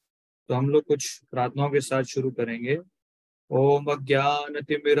तो हम लोग कुछ प्रार्थनाओं के साथ शुरू करेंगे। ओम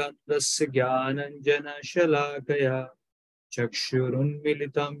अज्ञानतिमिरन्धस्य ज्ञानञ्जनशलाकया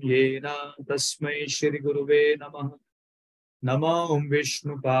चक्षुरुन्मीलितं येन तस्मै श्रीगुरुवे नमः। नमो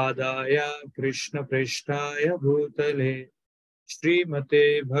विष्णुपादाय कृष्णप्रेष्ठाय भूतले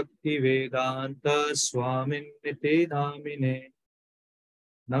श्रीमते भक्तिवेदान्त स्वामिन्निति नामिने।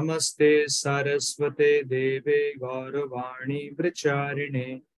 नमस्ते सारस्वते देवे गौरवाणी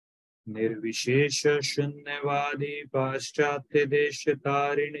प्रचारिणे निर्विशेष शून्यवादी पाश्चात्य देश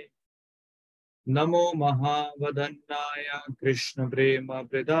तारिणे। नमो महावदन्नाय कृष्ण प्रेम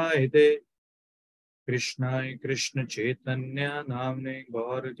प्रदायते कृष्णाय कृष्ण चैतन्य नामने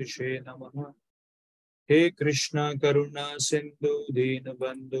गौरतिशे नमः। हे कृष्ण करुणा सिंधु दीन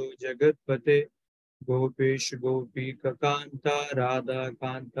बंधु जगतपते गोपेश गोपी कांता राधा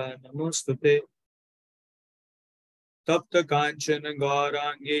कांता नमोस्तुते। तप्त कांचन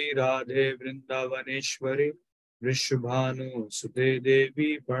गौरांगी राधे वृंदावनेश्वरी वृषभानु सुते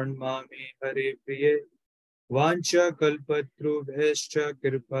देवी प्रणमामि हरे प्रिये। वांछा कल्पतरुभ्यश्च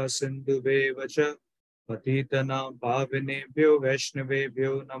कृपा सिन्धुभ्येव च पतितनां पावनेभ्यो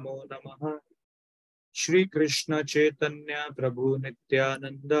वैष्णवेभ्यो नमो नमः। श्री कृष्ण चैतन्य प्रभु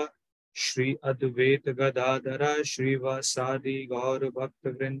नित्यानंद श्री अद्वैत गदाधर श्रीवासादि गौर भक्त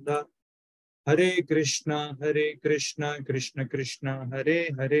वृंद हरे कृष्ण कृष्ण कृष्ण हरे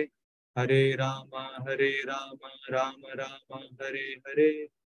हरे हरे राम राम राम हरे हरे।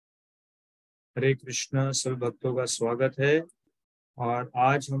 हरे कृष्ण। सभी भक्तों का स्वागत है और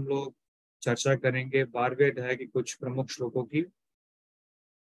आज हम लोग चर्चा करेंगे 12वें अध्याय के कुछ प्रमुख श्लोकों की।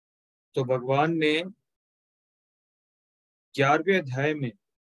 तो भगवान ने 11वें अध्याय में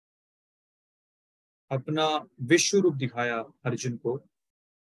अपना विश्व रूप दिखाया अर्जुन को,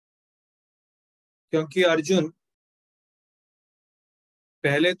 क्योंकि अर्जुन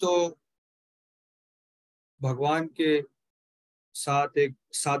पहले तो भगवान के साथ एक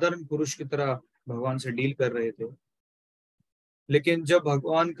साधारण पुरुष की तरह भगवान से डील कर रहे थे, लेकिन जब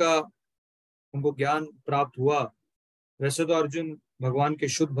भगवान का उनको ज्ञान प्राप्त हुआ, वैसे तो अर्जुन भगवान के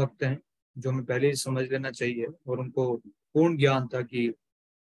शुद्ध भक्त हैं, जो हमें पहले ही समझ लेना चाहिए, और उनको पूर्ण ज्ञान था कि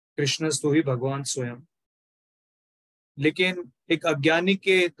कृष्णस्तु ही भगवान स्वयं। लेकिन एक अज्ञानी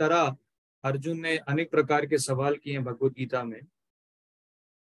के तरह अर्जुन ने अनेक प्रकार के सवाल किए भगवत गीता में,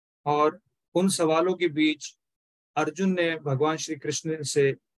 और उन सवालों के बीच अर्जुन ने भगवान श्री कृष्ण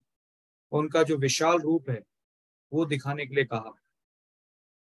से उनका जो विशाल रूप है वो दिखाने के लिए कहा।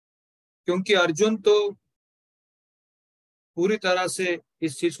 क्योंकि अर्जुन तो पूरी तरह से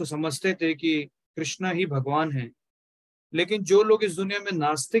इस चीज को समझते थे कि कृष्ण ही भगवान है, लेकिन जो लोग इस दुनिया में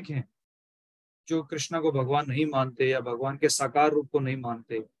नास्तिक हैं, जो कृष्ण को भगवान नहीं मानते या भगवान के साकार रूप को नहीं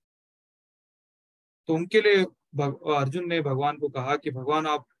मानते, तो उनके लिए अर्जुन ने भगवान को कहा कि भगवान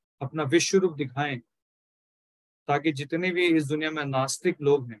आप अपना विश्व रूप दिखाएं, ताकि जितने भी इस दुनिया में नास्तिक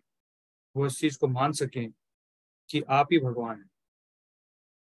लोग हैं वो इस चीज को मान सकें कि आप ही भगवान हैं।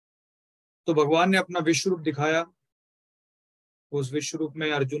 तो भगवान ने अपना विश्व रूप दिखाया। उस विश्व रूप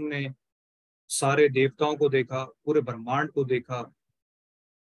में अर्जुन ने सारे देवताओं को देखा, पूरे ब्रह्मांड को देखा,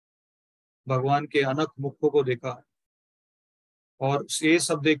 भगवान के अनंत मुखों को देखा, और ये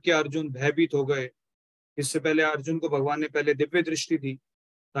सब देख के अर्जुन भयभीत हो गए। इससे पहले अर्जुन को भगवान ने पहले दिव्य दृष्टि दी,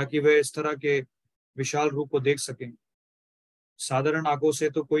 ताकि वह इस तरह के विशाल रूप को देख सकें। साधारण आंखों से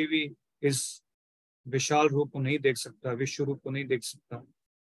तो कोई भी इस विशाल रूप को नहीं देख सकता, विश्व रूप को नहीं देख सकता।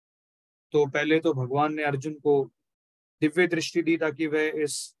 तो पहले तो भगवान ने अर्जुन को दिव्य दृष्टि दी, ताकि वह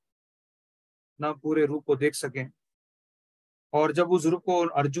इस ना पूरे रूप को देख सकें। और जब उस रूप को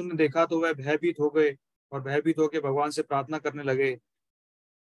अर्जुन ने देखा तो वह भयभीत हो गए, और भयभीत होकर भगवान से प्रार्थना करने लगे,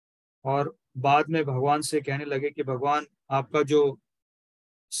 और बाद में भगवान से कहने लगे कि भगवान आपका जो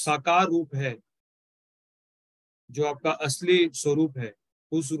साकार रूप है, जो आपका असली स्वरूप है,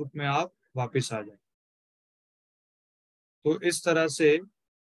 उस रूप में आप वापस आ जाए। तो इस तरह से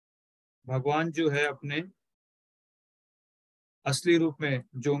भगवान जो है अपने असली रूप में,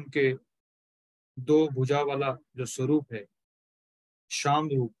 जो उनके 2 भुजा वाला जो स्वरूप है, शाम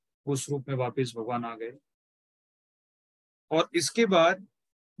रूप, उस रूप में वापस भगवान आ गए। और इसके बाद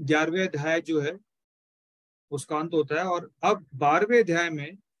 11वें अध्याय जो है उसका अंत होता है, और अब 12वें अध्याय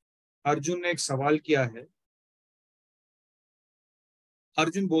में अर्जुन ने एक सवाल किया है।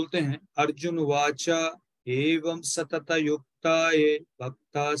 अर्जुन बोलते हैं, अर्जुन वाचा एवं सतत युक्ता ये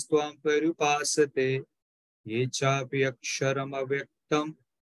भक्तास्त्वां पर्युपासते ये चापि अक्षरम अव्यक्तम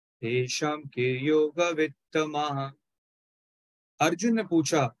तेषां के योगवित्तमः। अर्जुन ने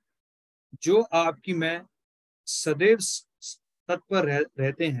पूछा, जो आपकी मैं सदैव तत्पर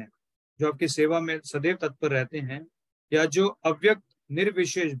रहते हैं, जो आपकी सेवा में सदैव तत्पर रहते हैं, या जो अव्यक्त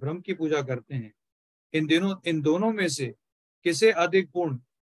निर्विशेष ब्रह्म की पूजा करते हैं, इन दोनों में से किसे अधिक पूर्ण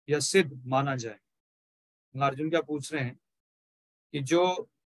या सिद्ध माना जाए। अर्जुन क्या पूछ रहे हैं कि जो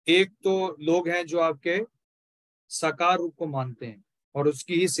एक तो लोग हैं जो आपके साकार रूप को मानते हैं और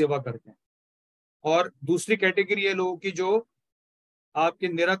उसकी ही सेवा करते हैं, और दूसरी कैटेगरी है लोगों की जो आपके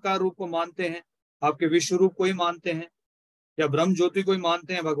निराकार रूप को मानते हैं, आपके विश्व रूप को ही मानते हैं या ब्रह्म ज्योति को ही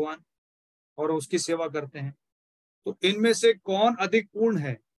मानते हैं भगवान, और उसकी सेवा करते हैं। तो इनमें से कौन अधिक पूर्ण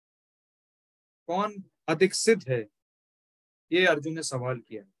है, कौन अधिक सिद्ध है, ये अर्जुन ने सवाल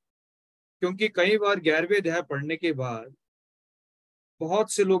किया। क्योंकि कई बार 11वें अध्याय पढ़ने के बाद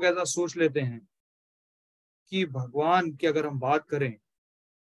बहुत से लोग ऐसा सोच लेते हैं कि भगवान की अगर हम बात करें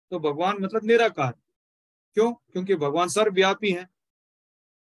तो भगवान मतलब निराकार। क्यों? क्योंकि भगवान सर्वव्यापी हैं,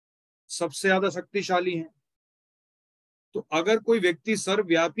 सबसे ज्यादा शक्तिशाली हैं। तो अगर कोई व्यक्ति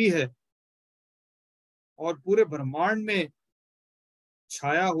सर्वव्यापी है और पूरे ब्रह्मांड में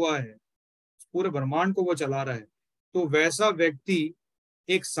छाया हुआ है, पूरे ब्रह्मांड को वो चला रहा है, तो वैसा व्यक्ति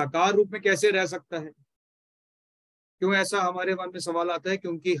एक साकार रूप में कैसे रह सकता है? क्यों ऐसा हमारे मन में सवाल आता है?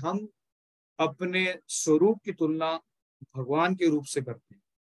 क्योंकि हम अपने स्वरूप की तुलना भगवान के रूप से करते हैं।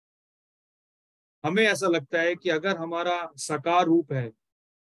 हमें ऐसा लगता है कि अगर हमारा साकार रूप है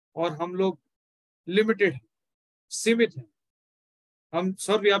और हम लोग लिमिटेड हैं, सीमित हैं, हम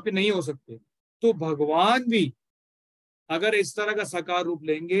सर्वव्यापी नहीं हो सकते, तो भगवान भी अगर इस तरह का साकार रूप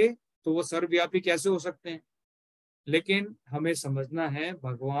लेंगे तो वो सर्वव्यापी कैसे हो सकते हैं? लेकिन हमें समझना है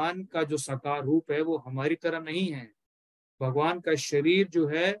भगवान का जो साकार रूप है वो हमारी तरह नहीं है। भगवान का शरीर जो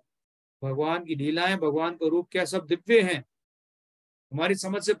है, भगवान की लीलाएं, भगवान का रूप क्या सब दिव्य हैं, हमारी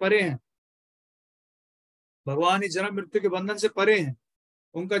समझ से परे हैं। भगवान इस जन्म मृत्यु के बंधन से परे हैं,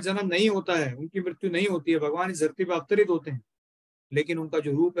 उनका जन्म नहीं होता है, उनकी मृत्यु नहीं होती है, भगवान इस धरती पर अवतरित होते हैं, लेकिन उनका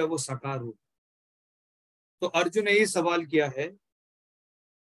जो रूप है वो साकार रूप। तो अर्जुन ने ये सवाल किया है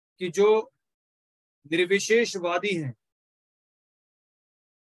कि जो निर्विशेषवादी हैं,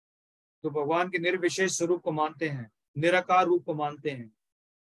 तो भगवान के निर्विशेष स्वरूप को मानते हैं, निराकार रूप को मानते हैं,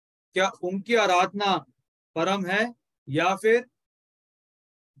 क्या उनकी आराधना परम है, या फिर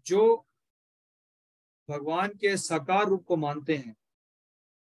जो भगवान के साकार रूप को मानते हैं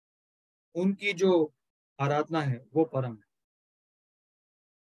उनकी जो आराधना है वो परम है?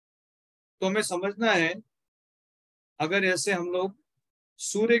 तो हमें समझना है, अगर ऐसे हम लोग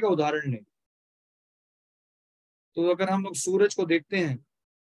सूर्य का उदाहरण लें, तो अगर हम लोग सूरज को देखते हैं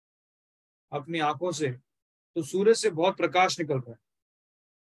अपनी आंखों से, तो सूरज से बहुत प्रकाश निकल रहा है,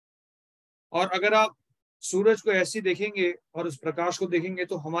 और अगर आप सूरज को ऐसी देखेंगे और उस प्रकाश को देखेंगे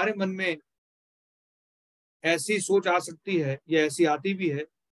तो हमारे मन में ऐसी सोच आ सकती है, या ऐसी आती भी है,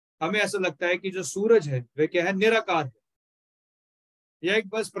 हमें ऐसा लगता है कि जो सूरज है वह क्या है? निराकार है, यह एक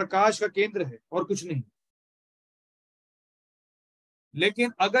बस प्रकाश का केंद्र है और कुछ नहीं।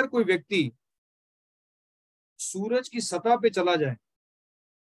 लेकिन अगर कोई व्यक्ति सूरज की सतह पे चला जाए,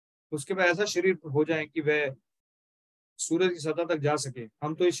 उसके बाद ऐसा शरीर हो जाए कि वह सूरज की सतह तक जा सके,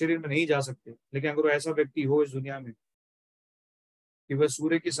 हम तो इस शरीर में नहीं जा सकते, लेकिन अगर वो ऐसा व्यक्ति हो इस दुनिया में कि वह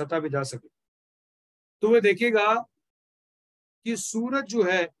सूर्य की सतह पे जा सके, तो वह देखेगा कि सूरज जो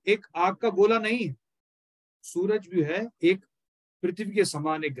है एक आग का गोला नहीं है, सूरज भी है एक पृथ्वी के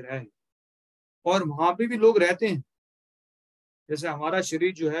समान एक ग्रह है, और वहां पे भी लोग रहते हैं। जैसे हमारा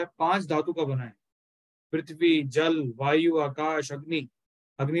शरीर जो है 5 धातु का बना है, पृथ्वी, जल, वायु, आकाश, अग्नि,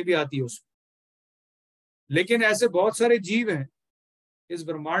 अग्नि भी आती है उसमें। लेकिन ऐसे बहुत सारे जीव हैं इस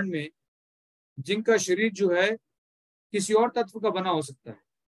ब्रह्मांड में जिनका शरीर जो है किसी और तत्व का बना हो सकता है।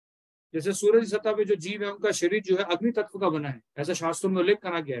 जैसे सूरज की सतह पे जो जीव है उनका शरीर जो है अग्नि तत्व का बना है, ऐसा शास्त्रों में उल्लेख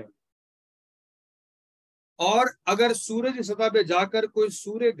करा गया है। और अगर सूरज की सतह पे जाकर कोई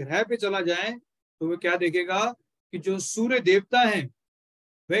सूर्य ग्रह पे चला जाए, तो वो क्या देखेगा कि जो सूर्य देवता हैं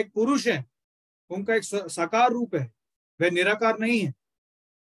वह एक पुरुष है, उनका एक साकार रूप है, वह निराकार नहीं है।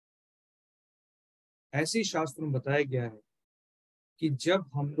 ऐसे ही शास्त्रों में बताया गया है कि जब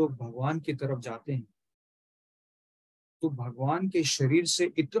हम लोग भगवान की तरफ जाते हैं तो भगवान के शरीर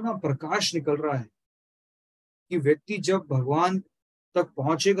से इतना प्रकाश निकल रहा है कि व्यक्ति जब भगवान तक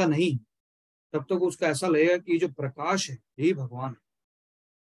पहुंचेगा नहीं, तब तक उसका ऐसा लगेगा कि जो प्रकाश है यही भगवान है,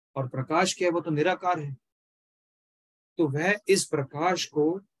 और प्रकाश क्या है? वो तो निराकार है। तो वह इस प्रकाश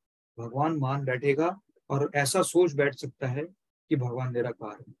को भगवान मान बैठेगा और ऐसा सोच बैठ सकता है कि भगवान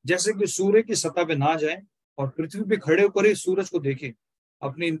निराकार है। जैसे कि सूर्य की सतह पे ना जाए और पृथ्वी पे खड़े होकर ही सूरज को देखे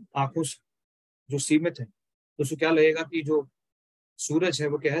अपनी आंखों से, जो सीमित है, तो उसे क्या लगेगा कि जो सूरज है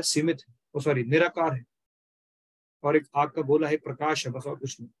वो क्या है? सीमित है, वो सॉरी निराकार है, और एक आग का गोला है, प्रकाश है, बस और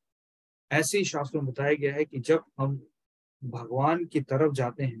कुछ नहीं। ऐसे ही शास्त्रों में बताया गया है कि जब हम भगवान की तरफ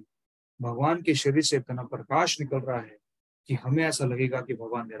जाते हैं, भगवान के शरीर से इतना प्रकाश निकल रहा है कि हमें ऐसा लगेगा कि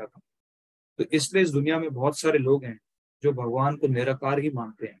भगवान निराकार। तो इसलिए इस दुनिया में बहुत सारे लोग हैं जो भगवान को निराकार ही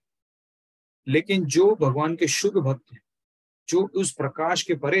मानते हैं, लेकिन जो भगवान के शुद्ध भक्त हैं, जो उस प्रकाश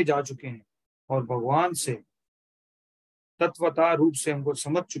के परे जा चुके हैं और भगवान से तत्वता रूप से हमको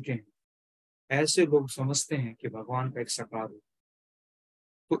समझ चुके हैं, ऐसे लोग समझते हैं कि भगवान का एक साकार रूप।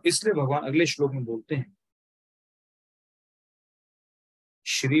 तो इसलिए भगवान अगले श्लोक में बोलते हैं,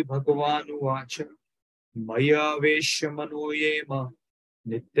 श्री भगवान उवाच मय्यावेश्य मनो ये मां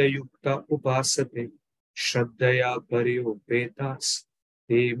नित्ययुक्त उपासते श्रद्धया पर्योपेतास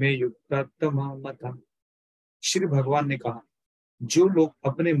ते में युक्त तमा मता। श्री भगवान ने कहा, जो लोग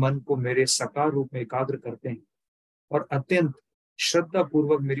अपने मन को मेरे साकार रूप में एकाग्र करते हैं और अत्यंत श्रद्धा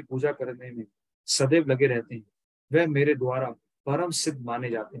पूर्वक मेरी पूजा करने में सदैव लगे रहते हैं, वह मेरे द्वारा परम सिद्ध माने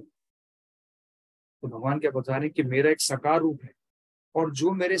जाते हैं। तो भगवान क्या बता रहे हैं कि मेरा एक साकार रूप है, और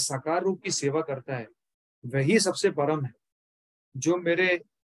जो मेरे साकार रूप की सेवा करता है वही सबसे परम है।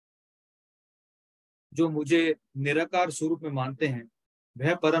 जो मुझे निराकार स्वरूप में मानते हैं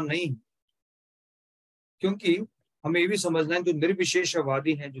वह परम नहीं है। क्योंकि हमें ये भी समझना है, जो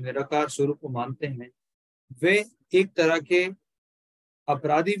निर्विशेषवादी हैं, जो निराकार स्वरूप को मानते हैं, वे एक तरह के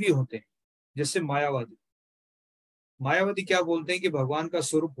अपराधी भी होते हैं। जैसे मायावादी क्या बोलते हैं कि भगवान का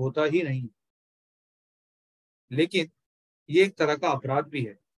स्वरूप होता ही नहीं, लेकिन ये एक तरह का अपराध भी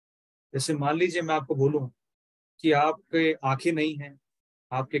है। जैसे मान लीजिए मैं आपको बोलूं कि आपके आंखें नहीं हैं,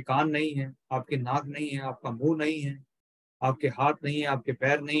 आपके कान नहीं हैं, आपकी नाक नहीं है, आपका मुंह नहीं है, आपके हाथ नहीं है, आपके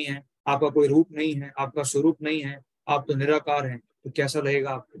पैर नहीं है, आपका कोई रूप नहीं है, आपका स्वरूप नहीं है, आप तो निराकार हैं, तो कैसा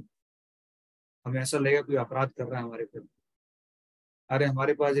लगेगा आपको? हमें ऐसा लगेगा कोई अपराध कर रहा है हमारे प्रति। अरे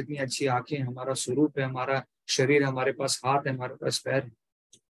हमारे पास इतनी अच्छी आंखें, हमारा स्वरूप है, हमारा शरीर, हमारे पास हाथ है, हमारे पास पैर है।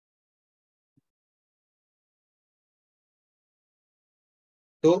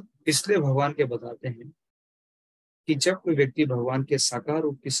 तो इसलिए भगवान के बताते हैं कि जब कोई व्यक्ति भगवान के साकार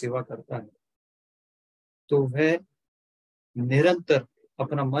रूप की सेवा करता है तो वह निरंतर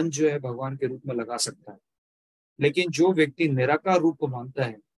अपना मन जो है भगवान के रूप में लगा सकता है। लेकिन जो व्यक्ति निराकार रूप को मानता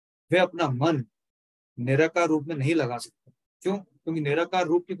है वह अपना मन निराकार रूप में नहीं लगा सकता। क्यों? क्योंकि निराकार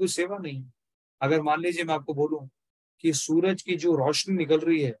रूप की कोई सेवा नहीं है। अगर मान लीजिए मैं आपको बोलूं कि सूरज की जो रोशनी निकल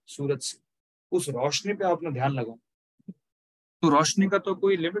रही है सूरज से, उस रोशनी पे आप अपना ध्यान लगाओ, तो रोशनी का तो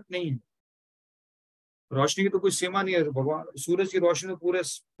कोई लिमिट नहीं है, रोशनी की तो कोई सीमा नहीं है। भगवान सूरज की रोशनी तो पूरे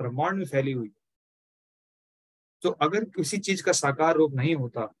ब्रह्मांड में फैली हुई। तो अगर किसी चीज का साकार रूप नहीं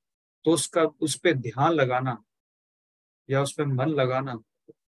होता तो उसका उस पर ध्यान लगाना या उस पर मन लगाना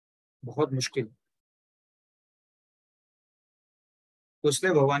बहुत मुश्किल है। तो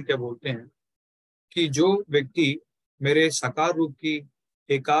इसलिए भगवान क्या बोलते हैं कि जो व्यक्ति मेरे साकार रूप की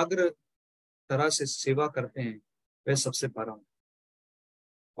एकाग्र तरह से सेवा करते हैं वह सबसे परम।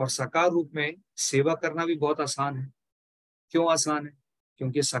 और साकार रूप में सेवा करना भी बहुत आसान है। क्यों आसान है?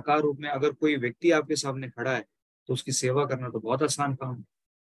 क्योंकि साकार रूप में अगर कोई व्यक्ति आपके सामने खड़ा है तो उसकी सेवा करना तो बहुत आसान काम है।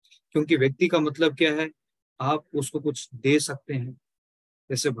 क्योंकि व्यक्ति का मतलब क्या है? आप उसको कुछ दे सकते हैं।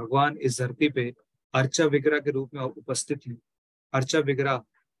 जैसे भगवान इस धरती पे अर्चा विग्रह के रूप में उपस्थित हैं। अर्चा विग्रह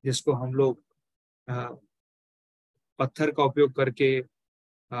जिसको हम लोग पत्थर का उपयोग करके,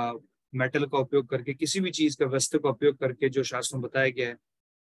 मेटल का उपयोग करके, किसी भी चीज का वस्तु का उपयोग करके, जो शास्त्रों में बताया गया है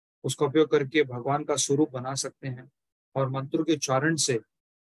उसका उपयोग करके भगवान का स्वरूप बना सकते हैं। और मंत्रों के उच्चारण से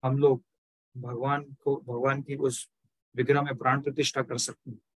हम लोग भगवान की उस विग्रह में प्राण प्रतिष्ठा कर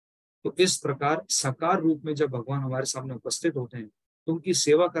सकते हैं। तो इस प्रकार साकार रूप में जब भगवान हमारे सामने उपस्थित होते हैं तो उनकी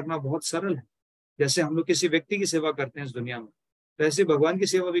सेवा करना बहुत सरल है। जैसे हम लोग किसी व्यक्ति की सेवा करते हैं इस दुनिया में, तो ऐसे भगवान की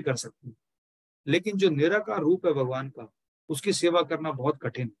सेवा भी कर सकते हैं। लेकिन जो निराकार रूप है भगवान का, उसकी सेवा करना बहुत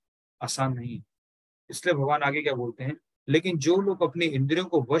कठिन, आसान नहीं है। इसलिए भगवान आगे क्या बोलते हैं, लेकिन जो लोग अपने इंद्रियों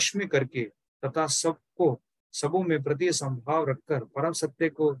को वश में करके तथा सबों में प्रति संभाव रखकर परम सत्य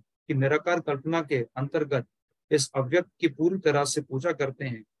को की निराकार कल्पना के अंतर्गत इस अव्यक्त की पूरी तरह से पूजा करते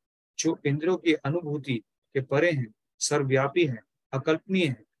हैं, जो इंद्रियों की अनुभूति के परे हैं, सर्वव्यापी है, अकल्पनीय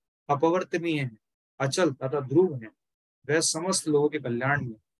है, अपवर्तनीय है, अचल तथा ध्रुव है, वह समस्त लोगों के कल्याण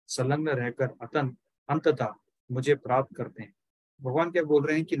में संलग्न रहकर अंततः मुझे प्राप्त करते हैं। भगवान क्या बोल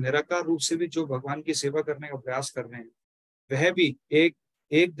रहे हैं कि निराकार रूप से भी जो भगवान की सेवा करने का प्रयास कर रहे हैं वह भी एक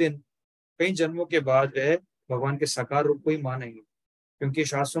एक दिन, कई जन्मों के बाद वह भगवान के साकार रूप को ही मानेंगे। क्योंकि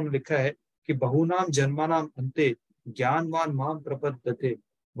शास्त्रों में लिखा है कि बहुनाम जन्मानाम अंते ज्ञानवान माम प्रपद्यते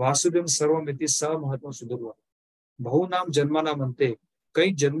वासुदेव सर्वमिति स महत्व सुदुर्वा। बहुनाम जन्मानाम अंते,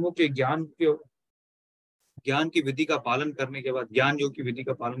 कई जन्मों के ज्ञान की विधि का पालन करने के बाद, ज्ञान योग की विधि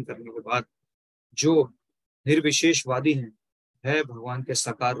का पालन करने के बाद जो निर्विशेषवादी हैं है भगवान के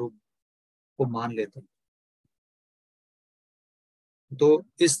साकार रूप को मान लेते हैं। तो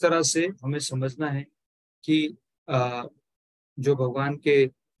इस तरह से हमें समझना है कि जो भगवान के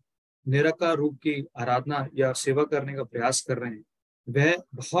निराकार रूप की आराधना या सेवा करने का प्रयास कर रहे हैं, वह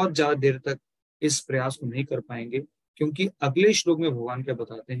बहुत ज्यादा देर तक इस प्रयास को नहीं कर पाएंगे, क्योंकि अगले श्लोक में भगवान क्या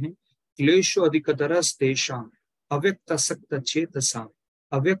बताते हैं, क्लेशो अधिकतरस्तेषां अव्यक्तासक्त चेतसां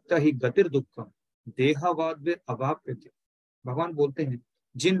अव्यक्त ही गतिर दुखम देहावाद वे अवाप्यते। भगवान बोलते हैं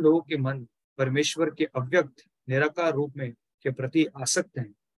जिन लोगों के मन परमेश्वर के अव्यक्त निराकार रूप में के प्रति आसक्त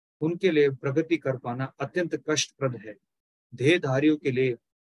हैं, उनके लिए प्रगति कर पाना अत्यंत कष्टप्रद है। देहधारियों के लिए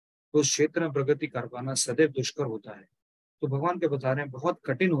उस क्षेत्र में प्रगति कर पाना सदैव दुष्कर होता है। तो भगवान के बता रहे हैं बहुत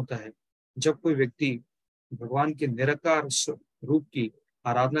कठिन होता है जब कोई व्यक्ति भगवान के निराकार रूप की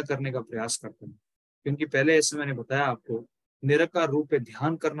आराधना करने का प्रयास करता है, क्योंकि पहले ऐसे मैंने बताया आपको, निराकार रूप पे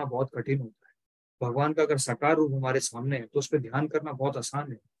ध्यान करना बहुत कठिन होता है। भगवान का अगर साकार रूप हमारे सामने है तो उस पर ध्यान करना बहुत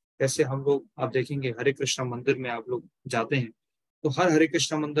आसान है। ऐसे हम लोग, आप देखेंगे हरे कृष्णा मंदिर में आप लोग जाते हैं तो हर हरे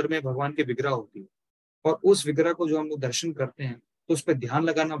कृष्णा मंदिर में भगवान की विग्रह होती है, और उस विग्रह को जो हम लोग दर्शन करते हैं तो उस पर ध्यान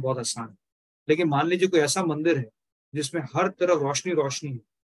लगाना बहुत आसान है। लेकिन मान लीजिए कोई ऐसा मंदिर है जिसमें हर तरफ रोशनी रोशनी है,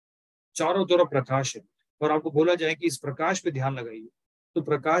 चारों तरफ प्रकाश है, और आपको बोला जाए कि इस प्रकाश पे ध्यान लगाइए, तो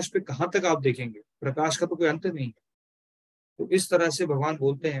प्रकाश पे कहाँ तक आप देखेंगे, प्रकाश का तो कोई अंत नहीं है। तो इस तरह से भगवान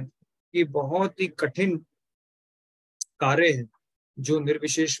बोलते हैं कि बहुत ही कठिन कार्य है जो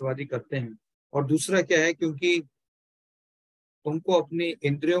निर्विशेषवादी करते हैं। और दूसरा क्या है, क्योंकि उनको अपनी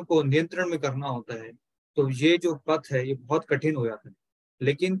इंद्रियों को नियंत्रण में करना होता है, तो ये जो पथ है ये बहुत कठिन हो जाता है।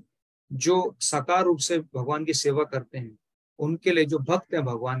 लेकिन जो साकार रूप से भगवान की सेवा करते हैं, उनके लिए, जो भक्त हैं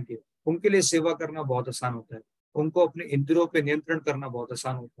भगवान के, उनके लिए सेवा करना बहुत आसान होता है। उनको अपने इंद्रियों पे नियंत्रण करना बहुत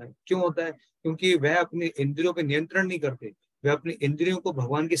आसान होता है। क्यों होता है? क्योंकि वह अपने इंद्रियों पे नियंत्रण नहीं करते, वह अपनी इंद्रियों को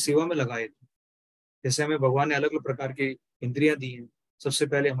भगवान की सेवा में लगाए थे। जैसे हमें भगवान ने अलग अलग प्रकार की इंद्रियां दी हैं। सबसे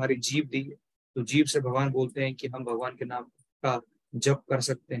पहले हमारी जीभ दी है, तो जीभ से भगवान बोलते हैं कि हम भगवान के नाम का जप कर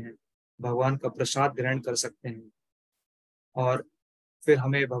सकते हैं, भगवान का प्रसाद ग्रहण कर सकते हैं। और फिर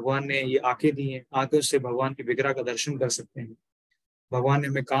हमें भगवान ने ये आंखें दी हैं, आंखों से भगवान के विग्रह का दर्शन कर सकते हैं। भगवान ने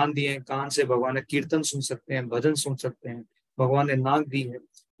हमें कान दिए हैं, कान से भगवान ने कीर्तन सुन सकते हैं, भजन सुन सकते हैं। भगवान ने नाक दी है,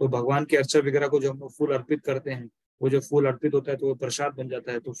 तो भगवान के अर्चा विग्रह को जो हम लोग फूल अर्पित करते हैं, वो जो फूल अर्पित होता है तो वो प्रसाद बन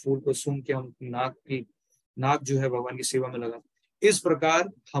जाता है। तो फूल को सूंघ के हम नाक जो है भगवान की सेवा में लगा। इस प्रकार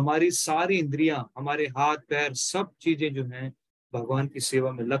हमारी सारी इंद्रियां, हमारे हाथ पैर, सब चीजें जो हैं भगवान की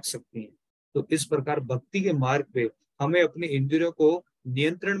सेवा में लग सकती हैं। तो इस प्रकार भक्ति के मार्ग पे हमें अपने इंद्रियों को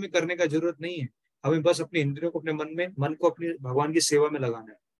नियंत्रण में करने का जरूरत नहीं है। हमें बस अपने इंद्रियों को, अपने मन को अपनी भगवान की सेवा में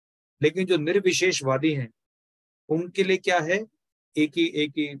लगाना है। लेकिन जो निर्विशेषवादी हैं, उनके लिए क्या है, एक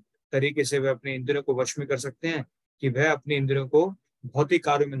ही तरीके से वह अपने इंद्रियों को वश में कर सकते हैं कि वह अपने इंद्रियों को भौतिक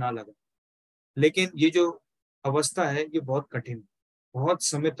कार्यों में ना लगाए। लेकिन ये जो अवस्था है ये बहुत कठिन है, बहुत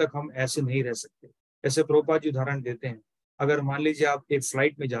समय तक हम ऐसे नहीं रह सकते। ऐसे प्रभुपाद जी उदाहरण देते हैं, अगर मान लीजिए आप एक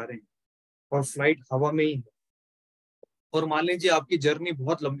फ्लाइट में जा रहे हैं और फ्लाइट हवा में ही है, और मान लीजिए आपकी जर्नी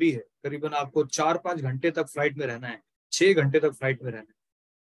बहुत लंबी है, करीबन आपको 4-5 घंटे तक फ्लाइट में रहना है, 6 घंटे तक फ्लाइट में रहना है।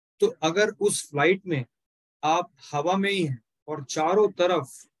 तो अगर उस फ्लाइट में आप हवा में ही हैं और चारों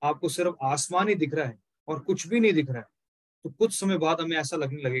तरफ आपको सिर्फ आसमान ही दिख रहा है और कुछ भी नहीं दिख रहा है, तो कुछ समय बाद हमें ऐसा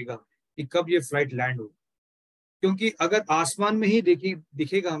लगने लगेगा कि कब ये फ्लाइट लैंड हो। क्योंकि अगर आसमान में ही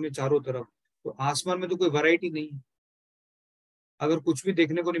दिखेगा हमें चारों तरफ, तो आसमान में तो कोई वैरायटी नहीं है। अगर कुछ भी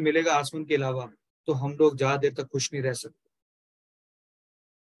देखने को नहीं मिलेगा आसमान के अलावा, तो हम लोग ज्यादा देर तक खुश नहीं रह सकते।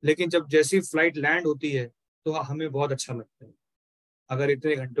 लेकिन जब जैसी फ्लाइट लैंड होती है तो हमें बहुत अच्छा लगता है, अगर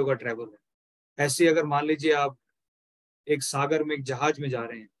इतने घंटों का ट्रैवल है। ऐसे अगर मान लीजिए आप एक सागर में, एक जहाज में जा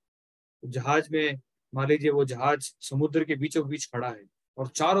रहे हैं, तो जहाज में मान लीजिए वो जहाज समुद्र के बीचों बीच खड़ा है और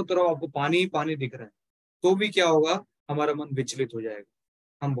चारों तरफ आपको पानी ही पानी दिख रहा है, तो भी क्या होगा, हमारा मन विचलित हो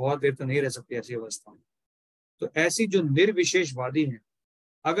जाएगा। हम बहुत देर तक नहीं रह सकते ऐसी अवस्था में। तो ऐसी जो निर्विशेषवादी हैं,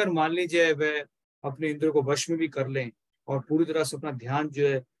 अगर मान लीजिए वह अपने इंद्रियों को वश में भी कर लें और पूरी तरह से अपना ध्यान जो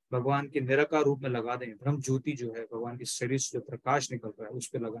है भगवान के निराकार रूप में लगा दें, ब्रह्म ज्योति जो है भगवान के शरीर से जो प्रकाश निकल रहा है उस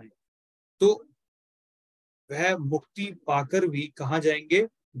पर लगाएं, तो वह मुक्ति पाकर भी कहाँ जाएंगे,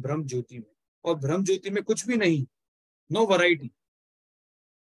 ब्रह्म ज्योति में। और ब्रह्म ज्योति में कुछ भी नहीं, नो वैरायटी।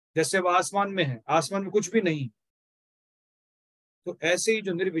 जैसे अब आसमान में है, आसमान में कुछ भी नहीं। तो ऐसे ही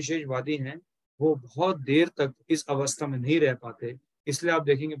जो निर्विशेषवादी हैं वो बहुत देर तक इस अवस्था में नहीं रह पाते। इसलिए आप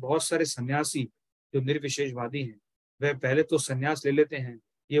देखेंगे बहुत सारे सन्यासी जो निर्विशेषवादी हैं, वह पहले तो सन्यास ले लेते हैं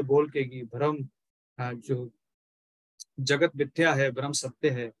ये बोल के कि ब्रह्म, जो जगत मिथ्या है, ब्रह्म सत्य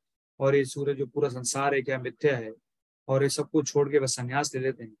है, और ये सूर्य जो पूरा संसार है क्या मिथ्या है, और ये सब कुछ छोड़ के वह सन्यास ले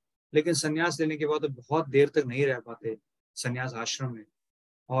लेते हैं। लेकिन सन्यास लेने के बाद बहुत देर तक नहीं रह पाते सन्यास आश्रम में।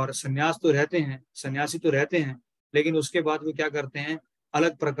 और सन्यास तो रहते हैं, सन्यासी तो रहते हैं, लेकिन उसके बाद वो क्या करते हैं,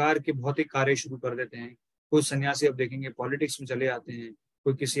 अलग प्रकार के भौतिक कार्य शुरू कर देते हैं। कोई सन्यासी अब देखेंगे पॉलिटिक्स में चले आते हैं,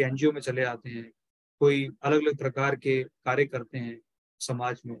 कोई किसी एनजीओ में चले आते हैं, कोई अलग अलग प्रकार के कार्य करते हैं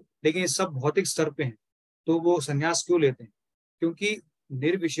समाज में, लेकिन ये सब भौतिक स्तर पे हैं, तो वो संन्यास क्यों लेते हैं? क्योंकि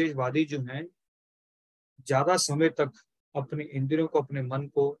निर्विशेषवादी जो हैं ज्यादा समय तक अपने इंद्रियों को, अपने मन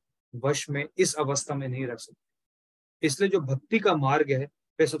को वश में इस अवस्था में नहीं रख सकते। इसलिए जो भक्ति का मार्ग है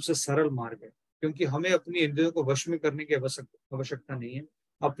वह सबसे सरल मार्ग है, क्योंकि हमें अपनी इंद्रियों को वश में करने की आवश्यकता नहीं है।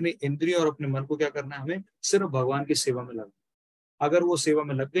 अपनी इंद्रियों और अपने मन को क्या करना है? हमें सिर्फ भगवान की सेवा में लगना। अगर वो सेवा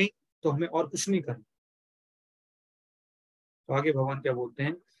में लग गई तो हमें और कुछ नहीं करना। तो आगे भगवान क्या बोलते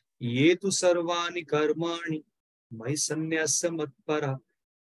हैं? ये तो सर्वाणि कर्माणि मयि सन्न्यस्य मत्परः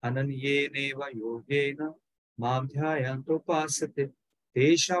अनन्येनैव योगेन मां ध्यायन्तोपासते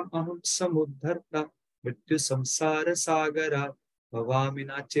तेषाम् अहं समुद्धर्ता मृत्यु संसार सागरात् भवामि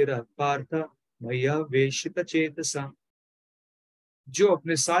नाचिरात् पार्थ मय्या वेशित चेतसा। जो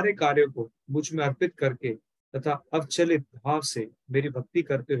अपने सारे कार्यों को मुझ में अर्पित करके तथा अविचलित भाव से मेरी भक्ति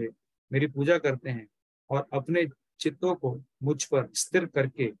करते हुए मेरी पूजा करते हैं और अपने चित्तों को मुझ पर स्थिर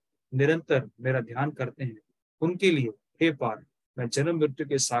करके निरंतर मेरा ध्यान करते हैं, उनके लिए हे पार्थ मैं जन्म मृत्यु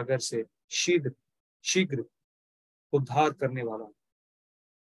के सागर से शीघ्र शीघ्र उद्धार करने वाला हूँ।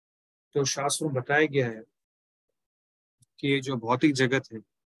 तो शास्त्रों में बताया गया है कि ये जो भौतिक जगत है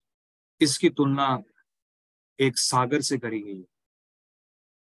इसकी तुलना एक सागर से करी गई है।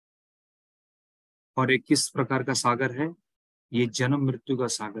 और एक किस प्रकार का सागर है? ये जन्म मृत्यु का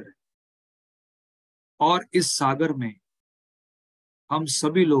सागर है। और इस सागर में हम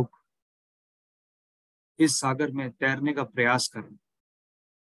सभी लोग इस सागर में तैरने का प्रयास करें।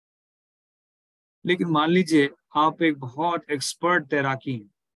 लेकिन मान लीजिए आप एक बहुत एक्सपर्ट तैराकी हैं,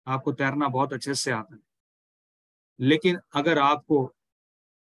 आपको तैरना बहुत अच्छे से आता है, लेकिन अगर आपको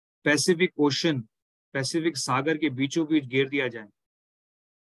पैसिफिक सागर के बीचों बीच गिर दिया जाए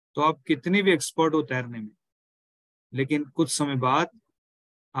तो आप कितने भी एक्सपर्ट हो तैरने में, लेकिन कुछ समय बाद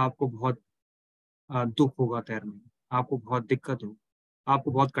आपको बहुत दुख होगा तैरने में, आपको बहुत दिक्कत होगी,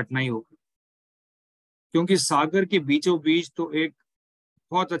 आपको बहुत कठिनाई होगी, क्योंकि सागर के बीचों बीच तो एक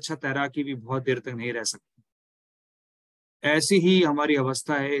बहुत अच्छा तैराकी भी बहुत देर तक नहीं रह सकती। ऐसी ही हमारी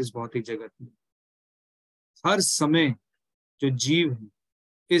अवस्था है इस भौतिक जगत में। हर समय जो जीव है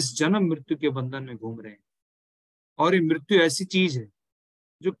इस जन्म मृत्यु के बंधन में घूम रहे हैं, और ये मृत्यु ऐसी चीज है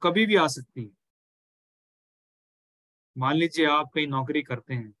जो कभी भी आ सकती है। मान लीजिए आप कहीं नौकरी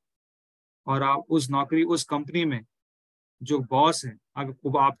करते हैं और आप उस कंपनी में जो बॉस है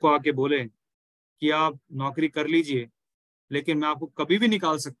अगर आपको आके बोले कि आप नौकरी कर लीजिए, लेकिन मैं आपको कभी भी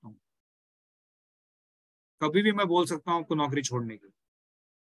निकाल सकता हूँ, कभी भी मैं बोल सकता हूँ आपको नौकरी छोड़ने की,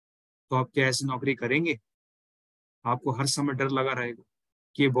 तो आप क्या ऐसी नौकरी करेंगे? आपको हर समय डर लगा रहेगा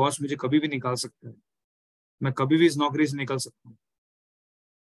कि ये बॉस मुझे कभी भी निकाल सकता है, मैं कभी भी इस नौकरी से निकल सकता हूँ।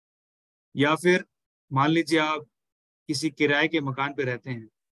 या फिर मान लीजिए आप किसी किराए के मकान पे रहते हैं,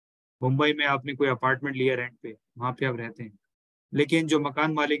 मुंबई में आपने कोई अपार्टमेंट लिया रेंट पे, वहां पे आप रहते हैं, लेकिन जो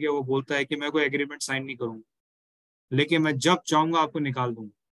मकान मालिक है वो बोलता है कि मैं कोई एग्रीमेंट साइन नहीं करूंगा, लेकिन मैं जब चाहूंगा आपको निकाल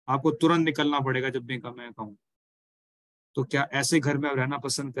दूंगा, आपको तुरंत निकलना पड़ेगा जब भी मैं कहूँ। तो क्या ऐसे घर में आप रहना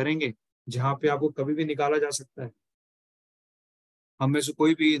पसंद करेंगे जहां पे आपको कभी भी निकाला जा सकता है? हम में से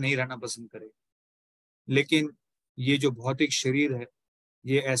कोई भी नहीं रहना पसंद करेगा। लेकिन ये जो भौतिक शरीर है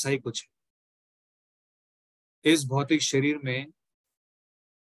ये ऐसा ही कुछ है। इस भौतिक शरीर में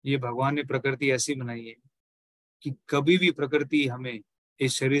ये भगवान ने प्रकृति ऐसी बनाई है कि कभी भी प्रकृति हमें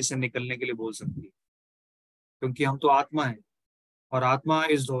इस शरीर से निकलने के लिए बोल सकती है, क्योंकि हम तो आत्मा है। और आत्मा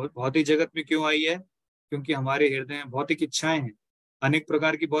इस भौतिक जगत में क्यों आई है? क्योंकि हमारे हृदय में भौतिक इच्छाएं हैं, अनेक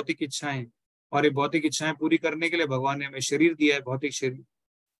प्रकार की भौतिक इच्छाएं हैं, और ये भौतिक इच्छाएं पूरी करने के लिए भगवान ने हमें शरीर दिया है, भौतिक शरीर।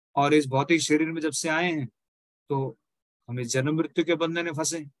 और इस भौतिक शरीर में जब से आए हैं तो हमें जन्म मृत्यु के बंधन में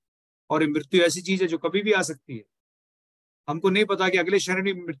फंसे। और ये मृत्यु ऐसी चीज है जो कभी भी आ सकती है, हमको नहीं पता कि अगले क्षण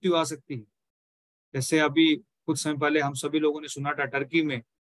भी मृत्यु आ सकती है। जैसे अभी कुछ समय पहले हम सभी लोगों ने सुना था टर्की में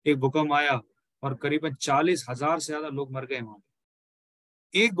एक भूकंप आया और करीबन 40,000 से ज्यादा लोग मर गए वहां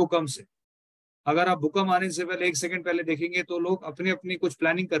पे एक भूकंप से। अगर आप भूकंप आने से पहले 1 सेकंड पहले देखेंगे तो लोग अपनी अपनी कुछ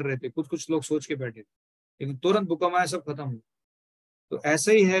प्लानिंग कर रहे थे, कुछ कुछ लोग सोच के बैठे थे, लेकिन तुरंत भूकंप आया, सब खत्म हुआ। तो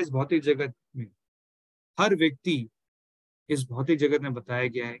ऐसे ही है इस भौतिक जगत में। हर व्यक्ति इस भौतिक जगत में बताया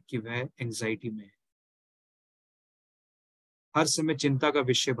गया है कि वह एंजाइटी में है, हर समय चिंता का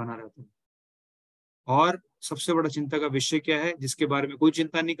विषय बना रहता है। और सबसे बड़ा चिंता का विषय क्या है जिसके बारे में कोई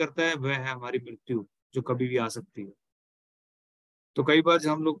चिंता नहीं करता है? वह है हमारी मृत्यु, जो कभी भी आ सकती है। तो कई बार जब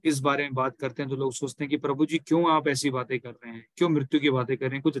हम लोग इस बारे में बात करते हैं तो लोग सोचते हैं कि प्रभु जी क्यों आप ऐसी बातें कर रहे हैं, क्यों मृत्यु की बातें कर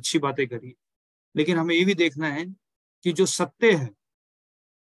रहे हैं, कुछ अच्छी बातें करिए। लेकिन हमें ये भी देखना है कि जो सत्य है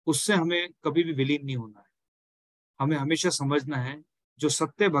उससे हमें कभी भी विलीन नहीं होना है। हमें हमेशा समझना है जो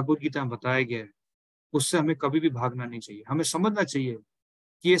सत्य भगवत गीता में बताया गया है उससे हमें कभी भी भागना नहीं चाहिए। हमें समझना चाहिए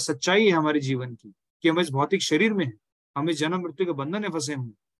कि ये सच्चाई है हमारे जीवन की, कि हम इस भौतिक शरीर में हैं, हम इस जन्म मृत्यु के बंधन में फंसे हुए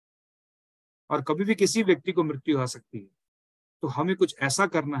हैं और कभी भी किसी व्यक्ति को मृत्यु आ सकती है। तो हमें कुछ ऐसा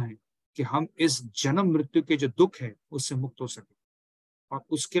करना है कि हम इस जन्म मृत्यु के जो दुख है उससे मुक्त हो सके, और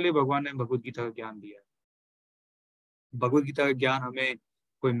उसके लिए भगवान ने भगवत गीता का ज्ञान दिया है। भगवत गीता का ज्ञान हमें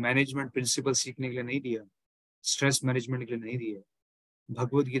कोई मैनेजमेंट प्रिंसिपल सीखने के लिए नहीं दिया, स्ट्रेस मैनेजमेंट के लिए नहीं दिया।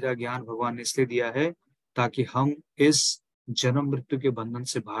 भगवत गीता ज्ञान भगवान ने इसलिए दिया है ताकि हम इस जन्म मृत्यु के बंधन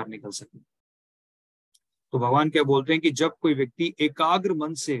से बाहर निकल सकें। तो भगवान क्या बोलते हैं कि जब कोई व्यक्ति एकाग्र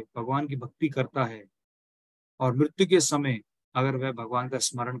मन से भगवान की भक्ति करता है और मृत्यु के समय अगर वह भगवान का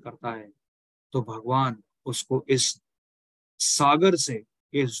स्मरण करता है, तो भगवान उसको इस सागर से,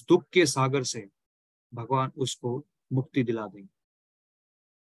 इस दुख के सागर से भगवान उसको मुक्ति दिला देंगे।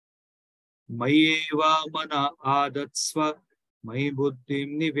 मय्येव मन आदत्स्व मयि बुद्धिं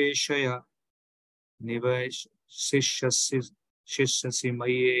निवेशय निवेशिष्यसि शिष्यसि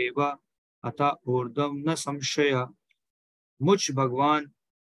मय्येव अतः ऊर्ध्वं न संशय। मुझ भगवान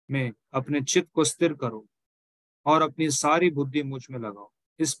में अपने चित्त को स्थिर करो और अपनी सारी बुद्धि मुझ में लगाओ,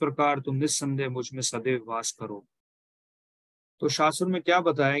 इस प्रकार तुम निस्संदेह मुझ में सदैव वास करो। तो शास्त्र में क्या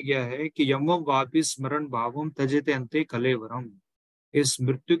बताया गया है कि यमम वापि स्मरण भावम त्यजेते अन्ते कलेवरम। इस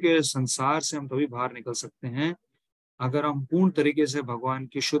मृत्यु के संसार से हम तभी बाहर निकल सकते हैं अगर हम पूर्ण तरीके से भगवान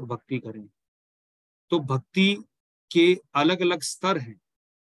की शुद्ध भक्ति करें। तो भक्ति के अलग अलग स्तर हैं।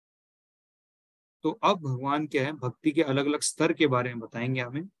 तो अब भगवान क्या है, भक्ति के अलग अलग स्तर के बारे में बताएंगे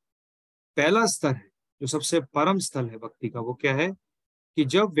हमें। पहला स्तर है जो सबसे परम स्थल है भक्ति का, वो क्या है कि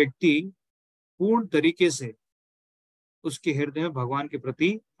जब व्यक्ति पूर्ण तरीके से उसके हृदय में भगवान के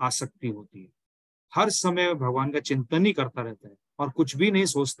प्रति आसक्ति होती है, हर समय भगवान का चिंतन ही करता रहता है और कुछ भी नहीं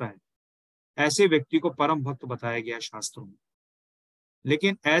सोचता है, ऐसे व्यक्ति को परम भक्त बताया गया शास्त्रों में।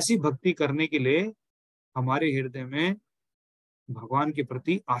 लेकिन ऐसी भक्ति करने के लिए हमारे हृदय में भगवान के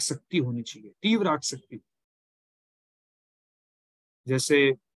प्रति आसक्ति होनी चाहिए, तीव्र आसक्ति।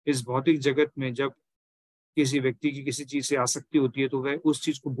 जैसे इस भौतिक जगत में जब किसी व्यक्ति की किसी चीज से आसक्ति होती है तो वह उस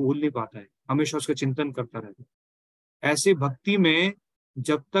चीज को भूल नहीं पाता है, हमेशा उसका चिंतन करता रहता है। ऐसे भक्ति में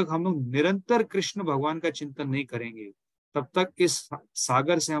जब तक हम लोग निरंतर कृष्ण भगवान का चिंतन नहीं करेंगे, तब तक इस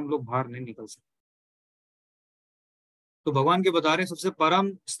सागर से हम लोग बाहर नहीं निकल सकते। तो भगवान के बता रहे हैं सबसे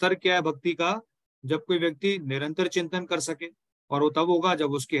परम स्तर क्या है भक्ति का, जब कोई व्यक्ति निरंतर चिंतन कर सके, और वो तब होगा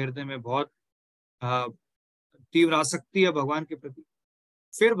जब उसके हृदय में बहुत तीव्र आसक्ति है भगवान के प्रति।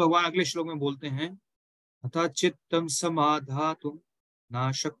 फिर भगवान अगले श्लोक में बोलते हैं, अथा चित्तम समाधातुम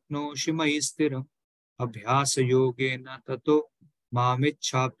न शक्नोषि मयि स्थिरम अभ्यास योगेन ततो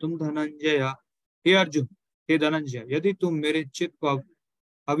मामिच्छाप्तुम धनंजय। हे अर्जुन, हे धनंजय, यदि तुम मेरे चित्त को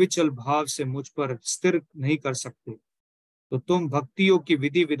अविचल भाव से मुझ पर स्थिर नहीं कर सकते, तो तुम भक्ति योग की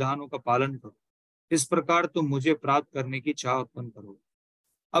विधि विधानों का पालन करो, इस प्रकार तुम मुझे प्राप्त करने की चाह उत्पन्न करो।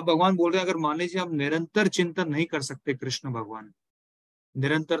 अब भगवान बोल रहे हैं, अगर मान लीजिए हम निरंतर चिंतन नहीं कर सकते कृष्ण भगवान,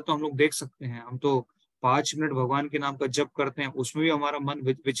 निरंतर तो हम लोग देख सकते हैं, हम तो 5 मिनट भगवान के नाम का जप करते हैं, उसमें भी हमारा मन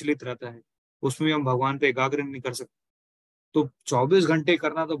विचलित रहता है, उसमें भी हम भगवान पे एकाग्र नहीं कर सकते। तो 24 घंटे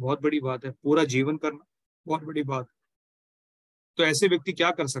करना तो बहुत बड़ी बात है, पूरा जीवन करना बहुत बड़ी बात। तो ऐसे व्यक्ति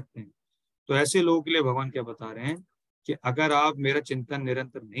क्या कर सकते हैं? तो ऐसे लोगों के लिए भगवान क्या बता रहे हैं कि अगर आप मेरा चिंतन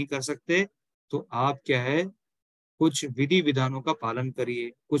निरंतर नहीं कर सकते, तो आप क्या है, कुछ विधि विधानों का पालन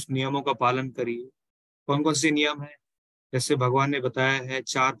करिए, कुछ नियमों का पालन करिए। कौन कौन से नियम है? जैसे भगवान ने बताया है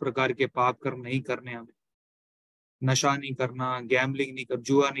 4 प्रकार के पाप कर्म नहीं करने हमें। नशा नहीं करना, गैम्बलिंग नहीं कर,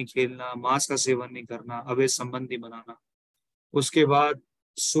 जुआ नहीं खेलना, मांस का सेवन नहीं करना, अवैध संबंध नहीं बनाना। उसके बाद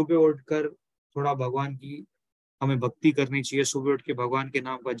सुबह उठकर थोड़ा भगवान की हमें भक्ति करनी चाहिए, सुबह उठ के भगवान के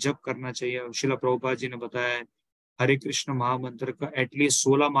नाम का जप करना चाहिए। शिला प्रभुपाद जी ने बताया है हरे कृष्ण महामंत्र का एटलीस्ट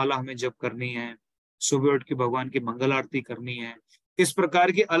 16 माला हमें जप करनी है, सुबह उठ के भगवान की मंगल आरती करनी है। इस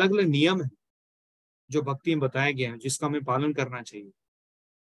प्रकार के अलग अलग नियम है जो भक्ति में बताए गए हैं, जिसका हमें पालन करना चाहिए।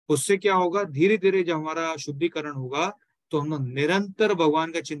 उससे क्या होगा, धीरे धीरे जब हमारा शुद्धिकरण होगा तो हम निरंतर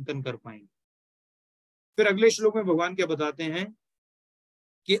भगवान का चिंतन कर पाएंगे। फिर अगले श्लोक में भगवान क्या बताते हैं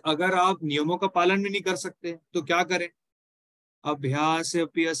कि अगर आप नियमों का पालन भी नहीं कर सकते तो क्या करें? अभ्यास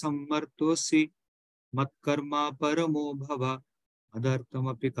असमर्थोसि मत्कर्मा परमो भव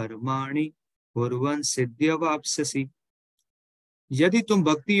अदर्थमपि कर्माणि कुर्वन् सिद्ध्यवाप्स्यसि। यदि तुम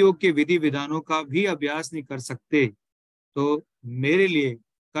भक्ति योग के विधि विधानों का भी अभ्यास नहीं कर सकते, तो मेरे लिए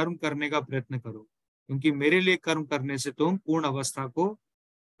कर्म करने का प्रयत्न करो, क्योंकि मेरे लिए कर्म करने से तुम पूर्ण अवस्था को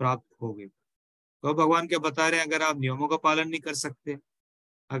प्राप्त होगे। तो भगवान क्या बता रहे हैं, अगर आप नियमों का पालन नहीं कर सकते,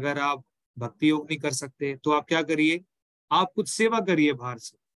 अगर आप भक्ति योग नहीं कर सकते, तो आप क्या करिए, आप कुछ सेवा करिए बाहर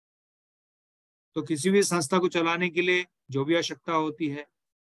से। तो किसी भी संस्था को चलाने के लिए जो भी आवश्यकता होती है,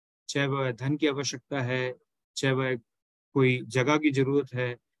 चाहे वह धन की आवश्यकता है, चाहे वह कोई जगह की जरूरत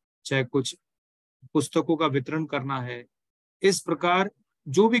है, चाहे कुछ पुस्तकों का वितरण करना है। इस प्रकार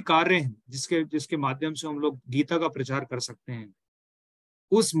जो भी कार्य हैं जिसके जिसके माध्यम से हम लोग गीता का प्रचार कर सकते हैं,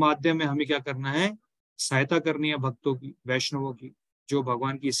 उस माध्यम में हमें क्या करना है, सहायता करनी है भक्तों की, वैष्णवों की, जो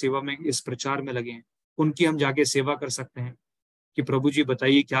भगवान की सेवा में इस प्रचार में लगे हैं। उनकी हम जाके सेवा कर सकते हैं कि प्रभु जी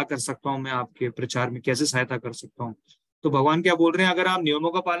बताइए क्या कर सकता हूँ मैं, आपके प्रचार में कैसे सहायता कर सकता हूँ। तो भगवान क्या बोल रहे हैं, अगर आप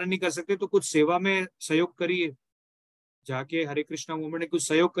नियमों का पालन नहीं कर सकते तो कुछ सेवा में सहयोग करिए, जाके हरे कृष्णा मूवमेंट में कुछ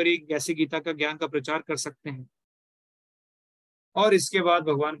सहयोग करिए, कैसे गीता का ज्ञान का प्रचार कर सकते हैं। और इसके बाद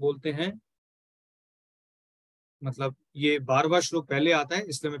भगवान बोलते हैं, मतलब ये 12वां श्लोक पहले आता है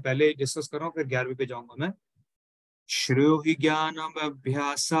इसलिए मैं पहले डिस्कस कर रहा हूँ, फिर 11वीं पे जाऊंगा मैं। श्रेयो हि ज्ञानम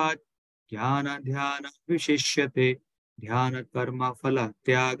अभ्यासात् ज्ञान ध्यान विशिष्यते ध्यान कर्म फल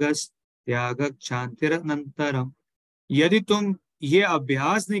त्यागस त्याग शांतिरनंतरम। यदि तुम ये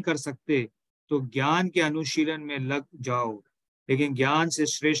अभ्यास नहीं कर सकते तो ज्ञान के अनुशीलन में लग जाओ, लेकिन ज्ञान से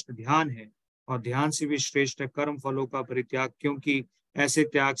श्रेष्ठ ध्यान है और ध्यान से भी श्रेष्ठ है कर्म फलों का परित्याग, क्योंकि ऐसे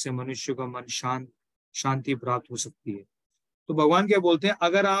त्याग से मनुष्य का मन शांति प्राप्त हो सकती है। तो भगवान क्या बोलते हैं,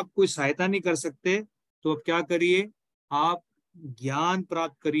 अगर आप कोई सहायता नहीं कर सकते तो आप क्या करिए, आप ज्ञान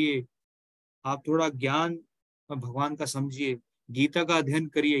प्राप्त करिए, आप थोड़ा ज्ञान भगवान का समझिए, गीता का अध्ययन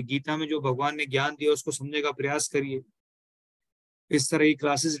करिए, गीता में जो भगवान ने ज्ञान दिया उसको समझने का प्रयास करिए, इस तरह की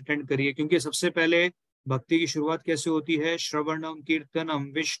क्लासेस अटेंड करिए। क्योंकि सबसे पहले भक्ति की शुरुआत कैसे होती है, श्रवणम कीर्तनम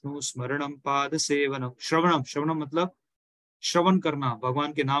विष्णु स्मरणम पाद सेवनम। श्रवणम, श्रवणम मतलब श्रवण करना,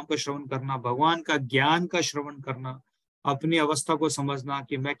 भगवान के नाम का श्रवण करना, भगवान का ज्ञान का श्रवण करना, अपनी अवस्था को समझना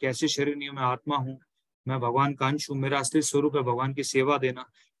कि मैं कैसे शरीर नहीं हूं, मैं आत्मा हूँ, मैं भगवान का अंश हूँ, मेरा असली स्वरूप है भगवान की सेवा देना,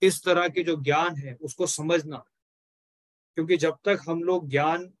 इस तरह के जो ज्ञान है उसको समझना। क्योंकि जब तक हम लोग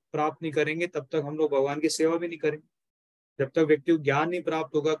ज्ञान प्राप्त नहीं करेंगे तब तक हम लोग भगवान की सेवा भी नहीं करेंगे। जब तक व्यक्ति को ज्ञान नहीं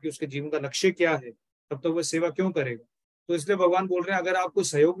प्राप्त होगा कि उसके जीवन का लक्ष्य क्या है, तब तक वह सेवा क्यों करेगा। तो इसलिए भगवान बोल रहे हैं, अगर आप कोई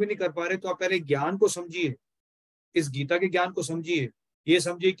सहयोग भी नहीं कर पा रहे तो आप पहले ज्ञान को समझिए, इस गीता के ज्ञान को समझिए, ये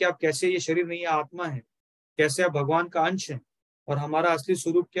समझिए कि आप कैसे ये शरीर नहीं है, आत्मा है, कैसे आप भगवान का अंश है और हमारा असली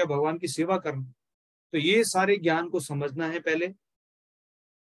स्वरूप क्या, भगवान की सेवा करना। तो ये सारे ज्ञान को समझना है पहले।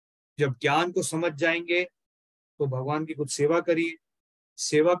 जब ज्ञान को समझ जाएंगे तो भगवान की कुछ सेवा करिए,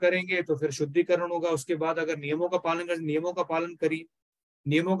 सेवा करेंगे तो फिर शुद्धिकरण होगा। उसके बाद अगर नियमों का पालन करें, नियमों का पालन करिए,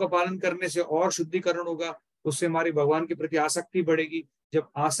 नियमों का पालन करने से और शुद्धिकरण होगा, उससे हमारी भगवान के प्रति आसक्ति बढ़ेगी। जब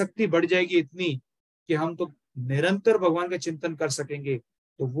आसक्ति बढ़ जाएगी इतनी कि हम तो निरंतर भगवान का चिंतन कर सकेंगे,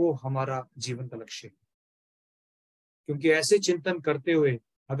 तो वो हमारा जीवन का लक्ष्य है। क्योंकि ऐसे चिंतन करते हुए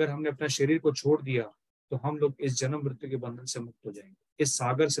अगर हमने अपना शरीर को छोड़ दिया तो हम लोग इस जन्म मृत्यु के बंधन से मुक्त हो जाएंगे, इस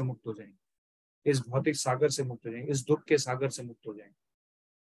सागर से मुक्त हो जाएंगे, इस भौतिक सागर से मुक्त हो जाएंगे, इस दुख के सागर से मुक्त हो जाएंगे।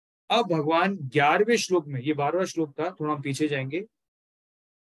 अब भगवान 11वें श्लोक में, ये 12वां श्लोक था, थोड़ा हम पीछे जाएंगे,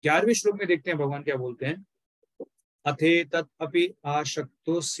 11वें श्लोक में देखते हैं भगवान क्या बोलते हैं। अथे तदपि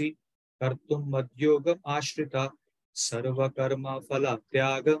आशक्तोऽसि कर्तुम मद्योगम आश्रिता सर्व कर्म फल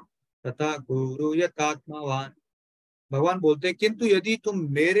त्याग तथा गुरु यतात्मवान। भगवान बोलते हैं, किंतु यदि तुम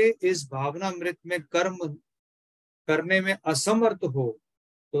मेरे इस भावनामृत में कर्म करने में असमर्थ हो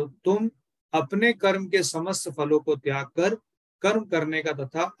तो तुम अपने कर्म के समस्त फलों को त्याग कर कर्म करने का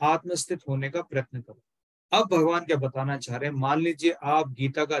तथा आत्मस्थित होने का प्रयत्न करो। अब भगवान क्या बताना चाह रहे हैं, मान लीजिए आप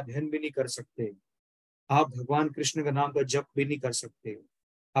गीता का अध्ययन भी नहीं कर सकते, आप भगवान कृष्ण का नाम का जप भी नहीं कर सकते,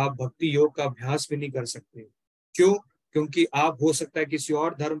 आप भक्ति योग का अभ्यास भी नहीं कर सकते। क्यों? क्योंकि आप हो सकता है किसी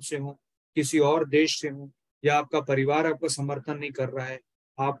और धर्म से हो, किसी और देश से हो, या आपका परिवार आपका समर्थन नहीं कर रहा है,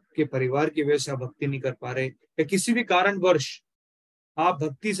 आपके परिवार की वजह से आप भक्ति नहीं कर पा रहे, या किसी भी कारणवश आप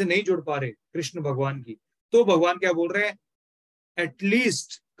भक्ति से नहीं जुड़ पा रहे कृष्ण भगवान की। तो भगवान क्या बोल रहे हैं,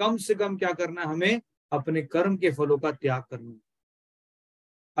 एटलीस्ट कम से कम क्या करना है, हमें अपने कर्म के फलों का त्याग करना।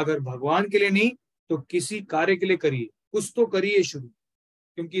 अगर भगवान के लिए नहीं तो किसी कार्य के लिए करिए, कुछ तो करिए शुरू।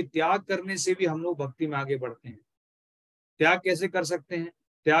 क्योंकि त्याग करने से भी हम लोग भक्ति में आगे बढ़ते हैं। त्याग कैसे कर सकते हैं?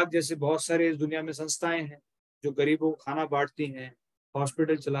 त्याग जैसे बहुत सारे इस दुनिया में संस्थाएं हैं जो गरीबों को खाना बांटती हैं,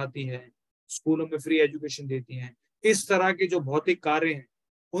 हॉस्पिटल चलाती हैं, स्कूलों में फ्री एजुकेशन देती हैं, इस तरह के जो भौतिक कार्य हैं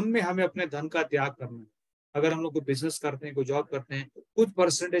उनमें हमें अपने धन का त्याग करना है। अगर हम लोग कोई बिजनेस करते हैं, कोई जॉब करते हैं, कुछ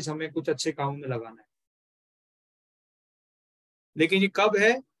परसेंटेज हमें कुछ अच्छे कामों में लगाना है। लेकिन ये कब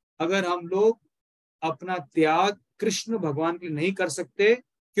है? अगर हम लोग अपना त्याग कृष्ण भगवान के लिए नहीं कर सकते।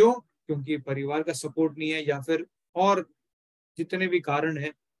 क्यों? क्योंकि परिवार का सपोर्ट नहीं है, या फिर और जितने भी कारण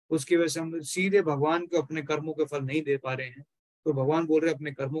है उसकी वजह से हम सीधे भगवान को अपने कर्मों के फल नहीं दे पा रहे हैं। तो भगवान बोल रहे हैं,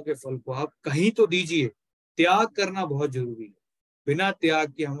 अपने कर्मों के फल को आप कहीं तो दीजिए। त्याग करना बहुत जरूरी है, बिना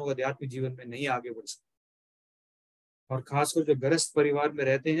त्याग के हम लोग आध्यात्मिक जीवन में नहीं आगे बढ़ सकते। और खासकर जो गृहस्थ परिवार में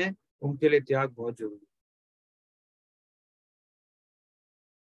रहते हैं उनके लिए त्याग बहुत जरूरी है।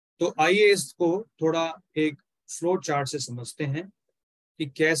 तो आइए इसको थोड़ा एक फ्लो चार्ट से समझते हैं कि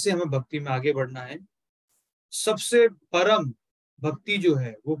कैसे हमें भक्ति में आगे बढ़ना है। सबसे परम भक्ति जो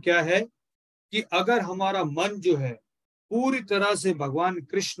है वो क्या है कि अगर हमारा मन जो है पूरी तरह से भगवान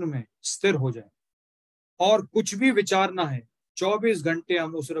कृष्ण में स्थिर हो जाए और कुछ भी विचार ना है, 24 घंटे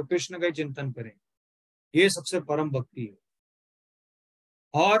हम लोग सिर्फ कृष्ण का ही चिंतन करें, ये सबसे परम भक्ति है।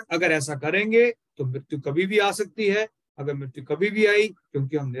 और अगर ऐसा करेंगे तो मृत्यु कभी भी आ सकती है। अगर मृत्यु कभी भी आई,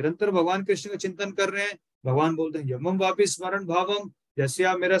 क्योंकि हम निरंतर भगवान कृष्ण का चिंतन कर रहे हैं, भगवान बोलते हैं यमम वापि स्मरण भावम, जैसे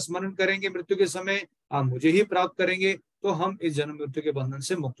आप मेरा स्मरण करेंगे मृत्यु के समय, आप मुझे ही प्राप्त करेंगे, तो हम इस जन्म मृत्यु के बंधन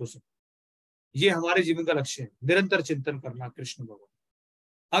से मुक्त हो सकते। ये हमारे जीवन का लक्ष्य है, निरंतर चिंतन करना कृष्ण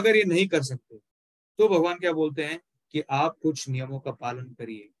भगवान। अगर ये नहीं कर सकते तो भगवान क्या बोलते हैं कि आप कुछ नियमों का पालन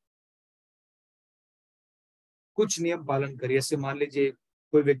करिए, कुछ नियम पालन करिए। जैसे मान लीजिए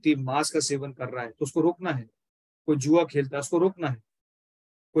कोई व्यक्ति मांस का सेवन कर रहा है तो उसको रोकना है, कोई जुआ खेलता है उसको रोकना है,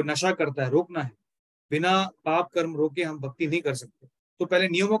 कोई नशा करता है रोकना है। बिना पाप कर्म रोके हम भक्ति नहीं कर सकते। तो पहले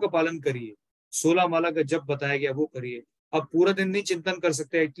नियमों का पालन करिए, 16 माला का जप बताया गया वो करिए। अब पूरा दिन नहीं चिंतन कर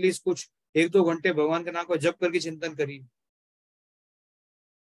सकते, एटलीस्ट कुछ 1-2 घंटे भगवान के नाम का जप करके चिंतन करिए।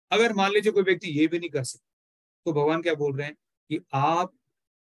 अगर मान लीजिए कोई व्यक्ति ये भी नहीं कर सकता, तो भगवान क्या बोल रहे हैं कि आप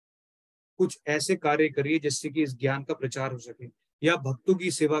कुछ ऐसे कार्य करिए जिससे कि इस ज्ञान का प्रचार हो सके, या भक्तों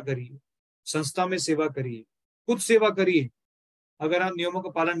की सेवा करिए, संस्था में सेवा करिए, खुद सेवा करिए। अगर आप नियमों का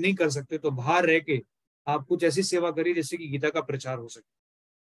पालन नहीं कर सकते तो बाहर रह के आप कुछ ऐसी सेवा करिए जिससे कि गीता का प्रचार हो सके।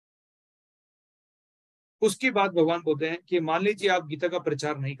 उसके बाद भगवान बोलते हैं कि मान लीजिए आप गीता का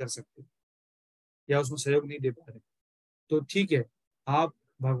प्रचार नहीं कर सकते या उसमें सहयोग नहीं दे पा रहे, तो ठीक है, आप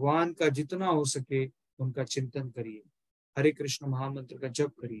भगवान का जितना हो सके उनका चिंतन करिए, हरे कृष्ण महामंत्र का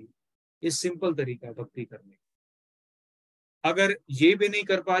जप करिए। ये सिंपल तरीका है भक्ति करने का। अगर ये भी नहीं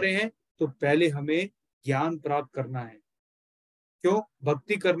कर पा रहे हैं तो पहले हमें ज्ञान प्राप्त करना है। क्यों?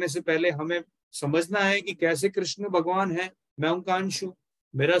 भक्ति करने से पहले हमें समझना है कि कैसे कृष्ण भगवान है, मैं उनका अंश हूँ,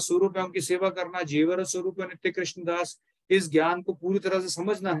 मेरा स्वरूप है उनकी सेवा करना, जीवर स्वरूप है नित्य कृष्णदास। इस ज्ञान को पूरी तरह से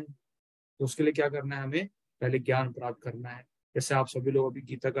समझना है। तो उसके लिए क्या करना है, हमें पहले ज्ञान प्राप्त करना है। जैसे आप सभी लोग अभी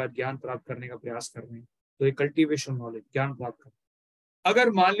गीता का ज्ञान प्राप्त करने का प्रयास कर रहे हैं, तो एक कल्टीवेशन नॉलेज, ज्ञान प्राप्त करना। अगर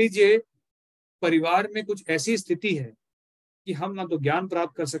मान लीजिए परिवार में कुछ ऐसी स्थिति है कि हम ना तो ज्ञान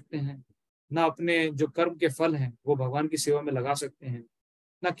प्राप्त कर सकते हैं, ना अपने जो कर्म के फल हैं वो भगवान की सेवा में लगा सकते हैं,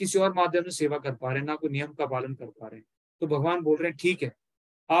 ना किसी और माध्यम से सेवा कर पा रहे हैं, ना कोई नियम का पालन कर पा रहे हैं, तो भगवान बोल रहे हैं ठीक है,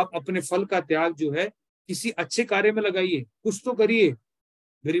 आप अपने फल का त्याग जो है किसी अच्छे कार्य में लगाइए, कुछ तो करिए।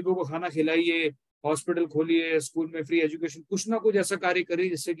 गरीबों को खाना खिलाइए, हॉस्पिटल खोलिए, स्कूल में फ्री एजुकेशन, कुछ ना कुछ ऐसा कार्य करिए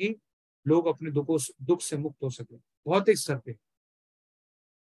जिससे कि लोग अपने दुख से मुक्त हो सके भौतिक स्तर पे।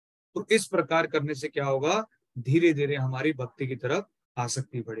 तो इस प्रकार करने से क्या होगा, धीरे धीरे हमारी भक्ति की तरफ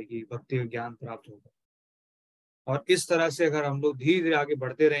आसक्ति बढ़ेगी, भक्ति का ज्ञान प्राप्त होगा। और इस तरह से अगर हम लोग धीरे धीरे आगे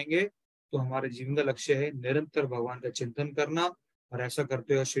बढ़ते रहेंगे तो हमारे जीवन का लक्ष्य है निरंतर भगवान का चिंतन करना। और ऐसा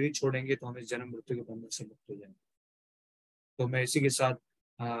करते हुए शरीर छोड़ेंगे तो हम इस जन्म मृत्यु के बंधन से मुक्त हो जाएंगे। तो मैं इसी के साथ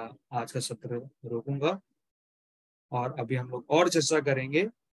आज का सत्र रोकूंगा और अभी हम लोग और चर्चा करेंगे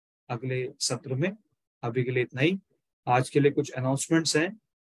अगले सत्र में। अभी के लिए इतना ही। आज के लिए कुछ अनाउंसमेंट्स हैं।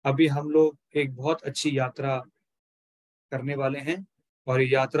 अभी हम लोग एक बहुत अच्छी यात्रा करने वाले हैं और ये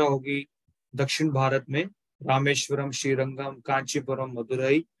यात्रा होगी दक्षिण भारत में, रामेश्वरम, श्रीरंगम, कांचीपुरम,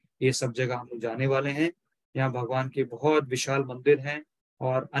 मदुरई, ये सब जगह हम लोग जाने वाले हैं। यहाँ भगवान के बहुत विशाल मंदिर हैं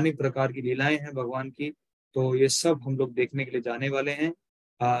और अनेक प्रकार की लीलाएं हैं भगवान की। तो ये सब हम लोग देखने के लिए जाने वाले हैं।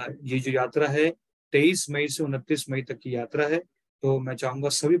 ये जो यात्रा है 23 मई से 29 मई तक की यात्रा है। तो मैं चाहूंगा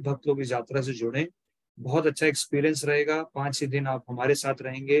सभी भक्त लोग इस यात्रा से जुड़ें। बहुत अच्छा एक्सपीरियंस रहेगा। 5 ही दिन आप हमारे साथ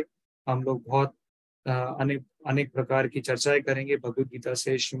रहेंगे। हम लोग बहुत अनेक अनेक प्रकार की चर्चाएं करेंगे भगवत गीता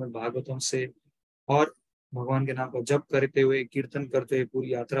से, श्रीमद् भागवतम से, और भगवान के नाम का जप करते हुए, कीर्तन करते हुए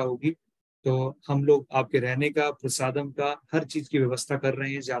पूरी यात्रा होगी। तो हम लोग आपके रहने का, प्रसादम का, हर चीज की व्यवस्था कर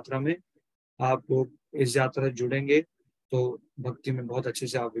रहे हैं इस यात्रा में। आप लोग इस यात्रा से जुड़ेंगे तो भक्ति में बहुत अच्छे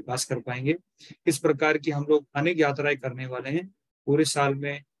से आप विकास कर पाएंगे। इस प्रकार की हम लोग अनेक यात्राएं करने वाले हैं पूरे साल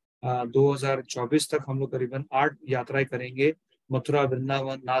में। 2024 तक हम लोग करीबन 8 यात्राएं करेंगे। मथुरा,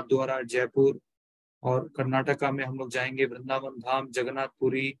 वृंदावन, नाथ द्वारा, जयपुर, और कर्नाटका में हम लोग जाएंगे वृंदावन धाम,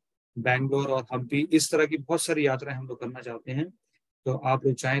 जगन्नाथपुरी, बैंगलोर और हम्पी। इस तरह की बहुत सारी यात्राएं हम लोग करना चाहते हैं। तो आप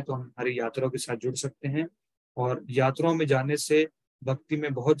लोग चाहें तो हमारी यात्राओं के साथ जुड़ सकते हैं। और यात्राओं में जाने से भक्ति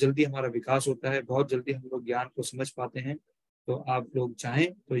में बहुत जल्दी हमारा विकास होता है, बहुत जल्दी हम लोग ज्ञान को समझ पाते हैं। तो आप लोग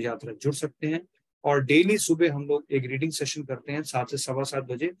चाहें तो यात्रा जुड़ सकते हैं। और डेली सुबह हम लोग एक रीडिंग सेशन करते हैं 7 से 7:15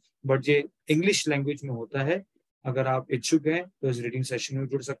 बजे, बट ये इंग्लिश लैंग्वेज में होता है। अगर आप इच्छुक हैं तो इस रीडिंग सेशन में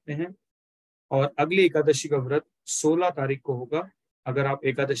जुड़ सकते हैं। और अगली एकादशी का व्रत 16 तारीख को होगा। अगर आप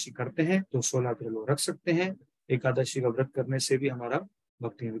एकादशी करते हैं तो 16 अप्रैल को रख सकते हैं। एकादशी का व्रत करने से भी हमारा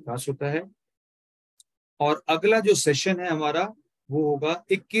भक्ति में विकास होता है। और अगला जो सेशन है हमारा वो होगा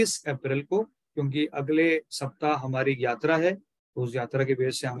 21 अप्रैल को, क्योंकि अगले सप्ताह हमारी यात्रा है, तो उस यात्रा की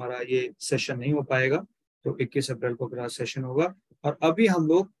वजह से हमारा ये सेशन नहीं हो पाएगा। तो 21 अप्रैल को अगला सेशन होगा। और अभी हम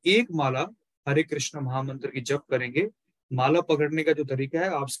लोग एक माला हरे कृष्ण महामंत्र की जप करेंगे। माला पकड़ने का जो तरीका है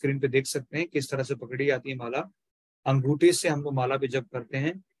आप स्क्रीन पे देख सकते हैं किस तरह से पकड़ी जाती है माला। अंगूठे से हम लोग माला पे जप करते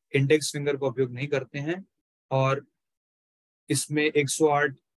हैं, इंडेक्स फिंगर का उपयोग नहीं करते हैं। और इसमें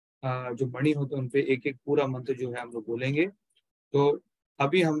 108 जो मणि होते हैं उनपे एक एक पूरा मंत्र जो है हम लोग बोलेंगे। तो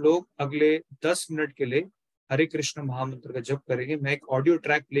अभी हम लोग अगले 10 मिनट के लिए हरे कृष्ण महामंत्र का जप करेंगे। मैं एक ऑडियो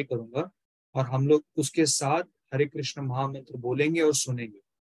ट्रैक प्ले करूंगा और हम लोग उसके साथ हरे कृष्ण महामंत्र बोलेंगे और सुनेंगे।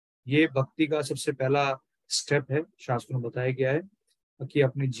 ये भक्ति का सबसे पहला स्टेप है, शास्त्रों में बताया गया है कि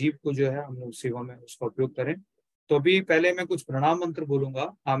अपनी जीव को जो है हम लोग सेवा में उसका उपयोग करें। तो अभी पहले मैं कुछ प्रणाम मंत्र बोलूंगा,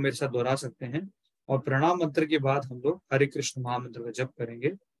 आप मेरे साथ दोहरा सकते हैं, और प्रणाम मंत्र के बाद हम लोग हरे कृष्ण महामंत्र का जप करेंगे।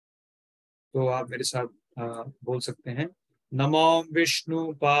 तो आप मेरे साथ बोल सकते हैं। नमो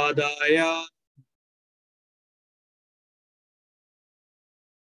विष्णु पादाय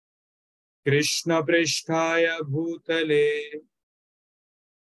कृष्ण पृष्ठाय भूतले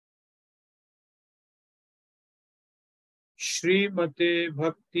श्रीमते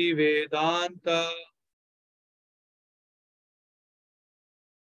भक्ति वेदांत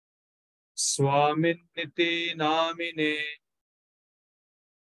स्वामिनिति नामिने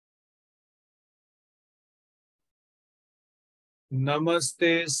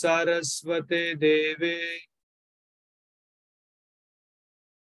नमस्ते सरस्वते देवे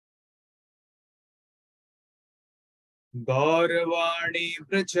गौरवाणी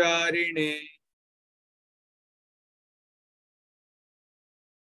प्रचारिणे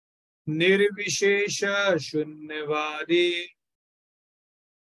निर्विशेष शून्यवादी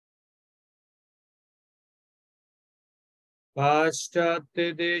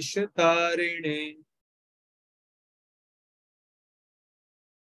पाश्चात्य देश तारिणे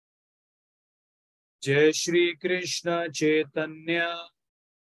जय श्री कृष्ण चैतन्य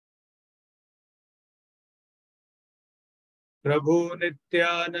प्रभु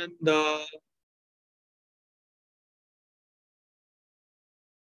नित्यानंद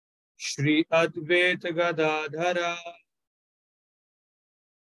श्री अद्वैत गदाधरा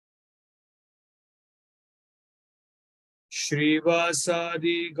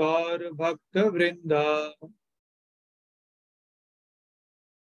श्रीवासादि गौर भक्त वृंदा।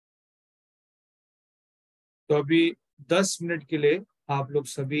 तो अभी 10 मिनट के लिए आप लोग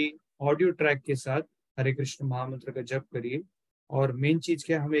सभी ऑडियो ट्रैक के साथ हरे कृष्ण महामंत्र का जप करिए। और मेन चीज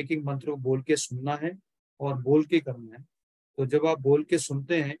क्या है, हमें एक एक मंत्र को बोल के सुनना है और बोल के करना है। तो जब आप बोल के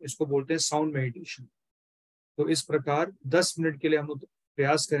सुनते हैं इसको बोलते हैं साउंड मेडिटेशन। तो इस प्रकार 10 मिनट के लिए हम लोग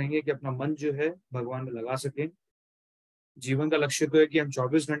प्रयास करेंगे कि अपना मन जो है भगवान में लगा सकें। जीवन का लक्ष्य तो है कि हम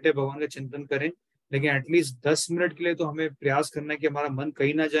 24 घंटे भगवान का चिंतन करें, लेकिन एटलीस्ट 10 मिनट के लिए तो हमें प्रयास करना है कि हमारा मन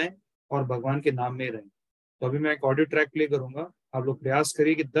कहीं ना जाए और भगवान के नाम में रहे। तो अभी मैं एक ऑडियो ट्रैक प्ले करूंगा, आप लोग प्रयास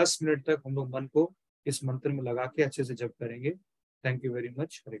करिए कि 10 मिनट तक हम लोग मन को इस मंत्र में लगा के अच्छे से जप करेंगे। Thank you very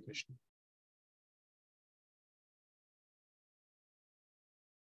much. Hare Krishna.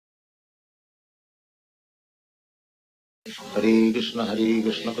 Hare Krishna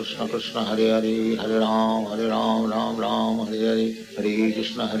Krishna Krishna Hare Hare, Hare Ram Ram Ram Hare Hare. हरे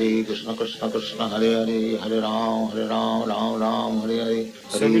कृष्ण कृष्ण कृष्ण हरे हरे, हरे राम राम हरे हरे।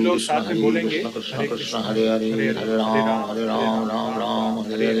 सभी लोग साथ में बोलेंगे कृष्ण कृष्ण हरे हरे, हरे राम राम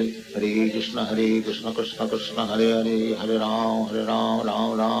हरे हरे। हरे कृष्ण कृष्ण कृष्ण हरे हरे, हरे राम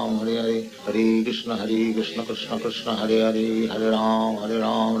राम हरे हरे। हरे कृष्ण कृष्ण कृष्ण हरे हरे, हरे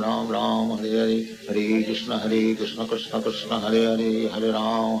राम राम हरे हरे। हरे कृष्ण कृष्ण कृष्ण हरे हरे, हरे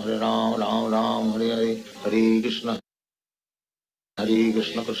राम हरे हरे। हरे कृष्ण कृष्ण कृष्ण हरे हरे, हरे राम राम हरे हरे। हरे कृष्ण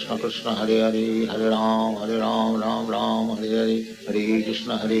कृष्ण कृष्ण हरे हरे,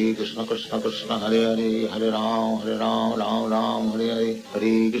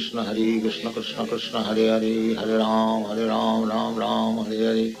 हरे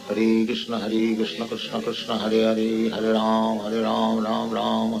राम हरे हरे।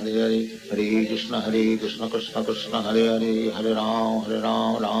 हरे कृष्ण कृष्ण कृष्ण हरे हरे, हरे राम हरे हरे। हरे कृष्ण कृष्ण कृष्ण हरे हरे, हरे राम हरे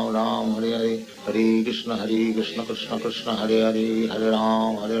हरे। हरे कृष्ण कृष्ण कृष्ण हरे हरे, हरे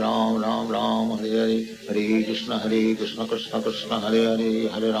राम हरे हरे। हरे कृष्ण कृष्ण कृष्ण हरे हरे,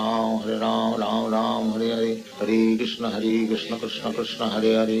 हरे राम हरे हरे। हरे कृष्ण कृष्ण कृष्ण हरे हरे, हरे राम हरे हरे। हरे कृष्ण कृष्ण कृष्ण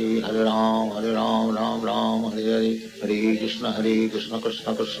हरे हरे, हरे राम हरे हरे। हरे कृष्ण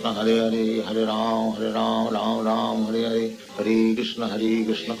कृष्ण कृष्ण हरे हरे, हरे राम हरे हरे। हरे कृष्ण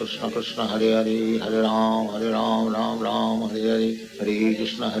कृष्ण कृष्ण हरे हरे, हरे राम हरे हरे। हरे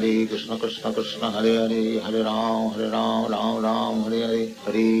Krishna Krishna Krishna Hare Hare, Hare Ram Hare Hare,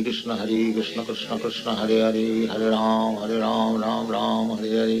 Hare Krishna Krishna Krishna Hare Hare, Hare Ram Ram Ram Hare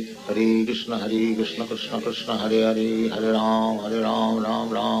Hare, Hare Krishna Krishna Krishna Hare Hare, Hare Ram Ram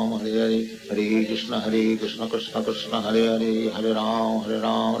Ram Hare Hare, Hare Krishna Krishna Krishna Hare Hare, Hare Ram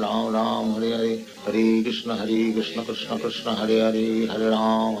Ram Hare Hare, Hare Krishna Krishna Krishna Hare Hare, Hare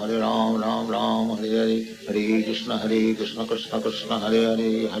Ram Ram Hare Hare, Hare Krishna Krishna Krishna Hare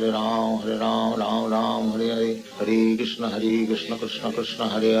Hare, Hare Ram Ram Hare Hare, Hare Krishna Krishna Krishna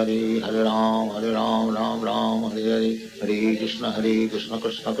Hare Hare, Hare Ram Ram Hare Hare, Hare Krishna Krishna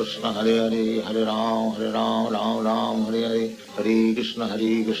Krishna Hare Hare, Hare Ram Ram Hare Hare, Hare Krishna Krishna Krishna Hare Hare, Hare Ram Ram Hare Hare, Hare Krishna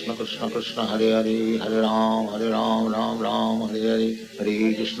Krishna Krishna Hare Hare, Hare Ram Ram Hare Hare,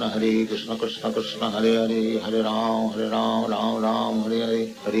 Hare Krishna Krishna Krishna Hare Hare, Hare Ram Ram Hare Hare,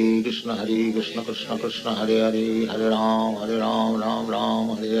 Hare Krishna Krishna Krishna Hare Hare, Hare Ram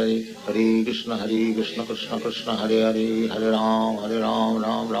Ram Hare Hare, Hare Krishna Krishna Krishna Hare Hare, Hare Ram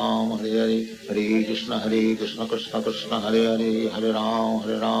Ram Hare Hare, Hare Krishna Krishna Krishna Hare Hare, Hare Ram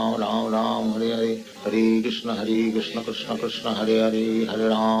Ram Hare Hare, Hare Krishna Krishna Krishna Hare Hare, Hare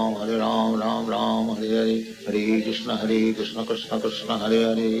Ram Ram Hare Hare, Hare Krishna Krishna Krishna Hare Hare, Hare Ram Ram Hare Hare, Hare Krishna Krishna Krishna Hare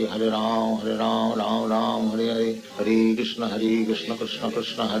Hare, Hare Ram Ram Hare Hare, Hare Krishna Krishna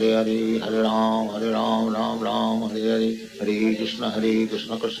Krishna Hare Hare, Hare Ram Ram Hare Hare, Hare Krishna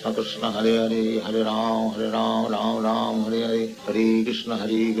Krishna Krishna Hare Hare, Hare Ram Ram Hare Hare, Hare Krishna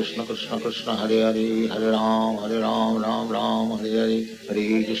Krishna Krishna Hare Hare, Hare Ram Ram Hare Hare,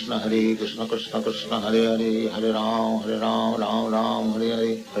 Hare Krishna Krishna Krishna Hare Hare, Hare Ram Ram Hare Hare, Hare Krishna Krishna Krishna Hare Hare, Hare Ram Ram Hare Hare,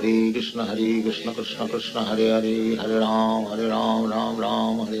 Hare Krishna Krishna Krishna Hare Hare, Hare Ram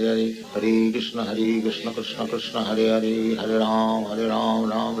Ram Hare Hare, Hare Krishna Krishna Krishna Hare Hare, Hare Ram Hare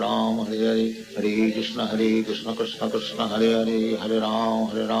Hare, Hare Krishna Krishna Krishna Hare Hare, Hare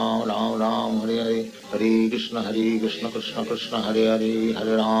Ram Ram Hare Hare, Hare Krishna Krishna Krishna Hare Hare,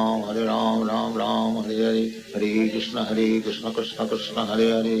 Hare Ram Ram Hare Hare, Hare Krishna Krishna Krishna Hare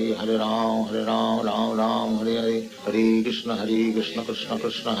Hare, Hare Ram Ram Hare Hare, Hare Krishna Krishna Krishna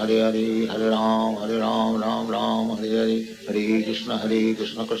Hare Hare, Hare Ram Ram Hare Hare, Hare Krishna Krishna Krishna Hare Hare, Hare Ram Ram Hare Hare, Hare Krishna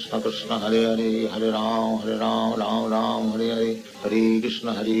Krishna Krishna Hare Hare, Hare Ram Ram Hare Hare, Hare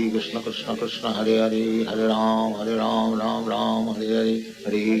Krishna Krishna Krishna Hare Hare, Hare Ram Hare Hare,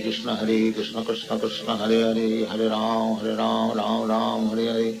 Hare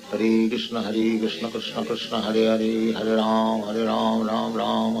Krishna Krishna Krishna Hare Hare, Hare Ram Ram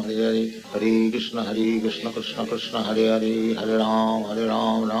Hare Hare, Hare Krishna Krishna Krishna Hare Hare, Hare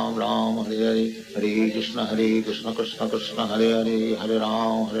Ram Ram Hare Hare, Hare Krishna Krishna Krishna Hare Hare, Hare Ram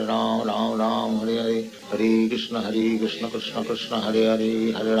Ram Hare Hare, Hare Krishna Krishna Krishna Hare Hare,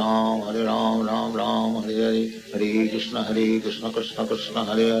 Hare Ram Ram Hare Hare, Hare Krishna Krishna Krishna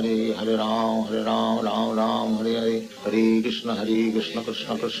Hare Hare, Hare Ram Ram Hare Hare, Hare Krishna Krishna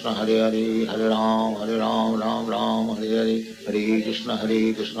Krishna Hare Hare, Hare Ram Ram Hare Hare, Hare Krishna Krishna Krishna Hare Hare, Hare Ram Ram Hare Hare, Hare Krishna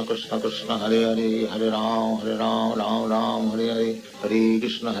Krishna Krishna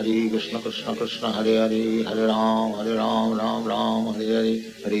Hare Hare, Hare Ram Ram Hare Hare,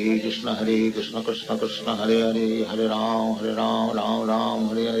 Hare Krishna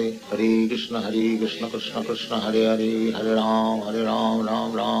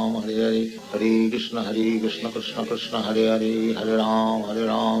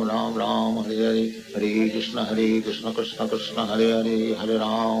Krishna Krishna Hare Hare, Hare Ram Ram Hare Hare,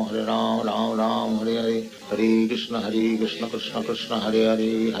 Hare Krishna Krishna Krishna Hare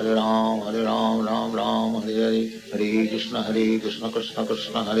Hare, Hare Ram Ram Hare Hare, Hare Krishna Krishna Krishna Hare Hare,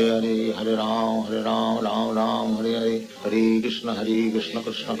 Hare Ram Ram Hare Hare, Hare Krishna Krishna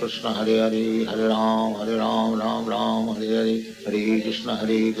Krishna Hare Hare, Hare Ram Ram Hare Hare, Hare Krishna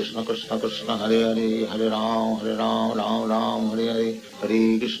Krishna Krishna Hare Hare, Hare Ram Ram Hare Hare, Hare Krishna Krishna Krishna Hare Hare, Hare Ram Ram Hare Hare,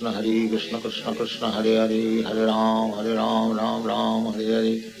 Hare Krishna Krishna Krishna Hare Hare, Hare Ram Ram Hare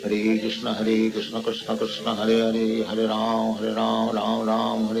Hare, Hare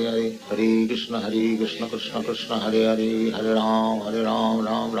Krishna Krishna Krishna Hare Hare, Hare Ram Ram Hare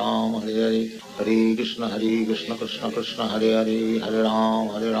Hare, Hare Krishna Krishna Krishna Hare Hare,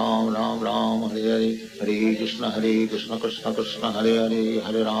 Hare Ram Ram Hare Hare, Hare Krishna Krishna Krishna Hare Hare,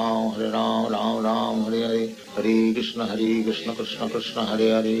 Hare Ram Ram Hare Hare, Hare Krishna Krishna Krishna Hare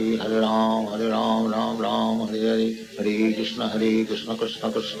Hare, Hare Ram Ram Hare Hare, Hare Krishna Krishna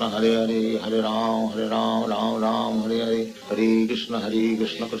Krishna Hare Hare, Hare Ram Ram Hare Hare, Hare Krishna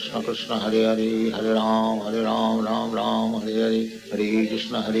Krishna Krishna Hare Hare, Hare Ram Ram Hare Hare, Hare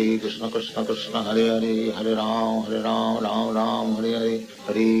Krishna Krishna Krishna Hare Hare, Hare Ram Ram Hare Hare,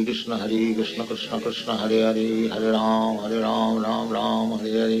 Hare Krishna Krishna Krishna Hare Hare, Hare Ram Ram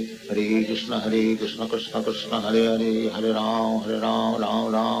Hare Hare, हरे कृष्ण कृष्ण कृष्ण हरे हरे, हरे राम राम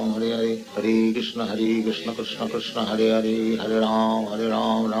राम हरे हरे, हरे कृष्ण कृष्ण कृष्ण हरे हरे, हरे राम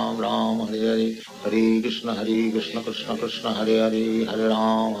राम राम हरे हरे, हरे कृष्ण कृष्ण कृष्ण हरे हरे, हरे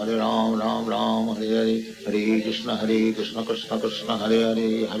राम राम हरे हरे, हरे कृष्ण कृष्ण कृष्ण हरे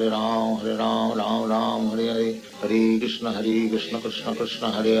हरे, हरे राम राम हरे हरे, हरे कृष्ण कृष्ण कृष्ण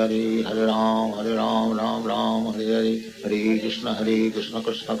हरे हरे, हरे राम राम हरे हरे, हरे कृष्ण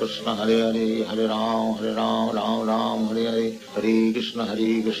कृष्ण कृष्ण हरे हरे, हरे राम राम हरे हरे, हरे कृष्ण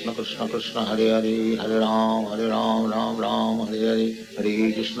कृष्ण कृष्ण हरे हरे, हरे राम राम हरे हरे,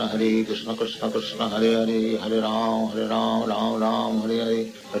 हरे कृष्ण कृष्ण कृष्ण हरे हरे, हरे राम हरे हरे, हरे कृष्ण कृष्ण कृष्ण हरे हरे, हरे राम हरे हरे,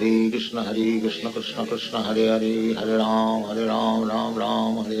 हरे कृष्ण कृष्ण कृष्ण हरे हरे, हरे राम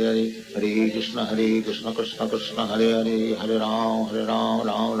हरे हरे, हरे कृष्ण कृष्ण कृष्ण हरे हरे, हरे राम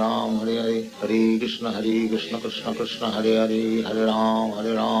हरे हरे, हरे कृष्ण कृष्ण कृष्ण हरे हरे, हरे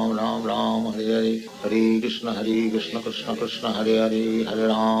राम हरे हरे, हरे कृष्ण कृष्ण कृष्ण हरे हरे, हरे राम हरे हरे, हरे कृष्ण कृष्ण कृष्ण हरे हरे, हरे राम हरे हरे, हरे कृष्ण कृष्ण कृष्ण हरे हरे, हरे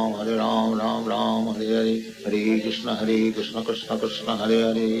राम हरे हरे, हरे कृष्ण कृष्ण कृष्ण हरे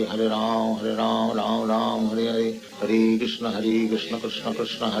हरे, हरे राम हरे हरे, हरे कृष्ण कृष्ण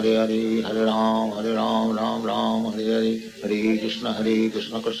कृष्ण हरे हरे, हरे राम हरे हरे, हरे कृष्ण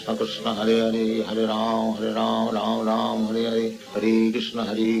कृष्ण कृष्ण हरे हरे, हरे राम हरे हरे, हरे कृष्ण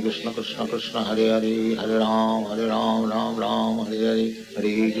कृष्ण कृष्ण हरे हरे, हरे राम हरे हरे, हरे कृष्ण कृष्ण कृष्ण हरे हरे, हरे राम हरे हरे,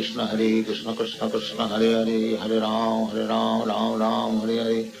 हरे कृष्ण कृष्ण कृष्ण हरे हरे, हरे राम हरे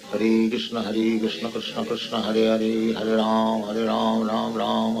हरे, हरे कृष्ण कृष्ण कृष्ण हरे हरे, हरे राम हरे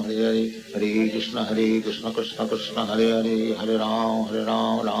हरे, हरे कृष्ण कृष्ण कृष्ण हरे हरे, हरे राम हरे हरे, हरे कृष्ण कृष्ण कृष्ण हरे हरे, हरे राम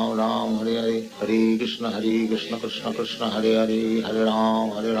हरे हरे, हरे कृष्ण कृष्ण कृष्ण हरे हरे, हरे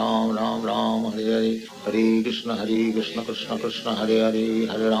राम हरे हरे, हरे कृष्ण कृष्ण कृष्ण हरे हरे,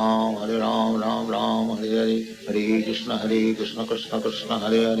 हरे राम हरे हरे, हरे कृष्ण कृष्ण कृष्ण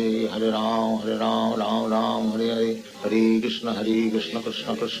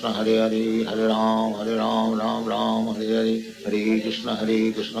हरे हरे, हरे राम हरे हरे, हरे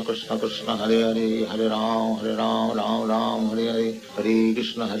कृष्ण कृष्ण कृष्ण हरे हरे, हरे राम हरे हरे, हरे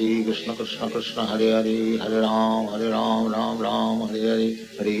कृष्ण कृष्ण कृष्ण हरे हरे, हरे राम हरे हरे,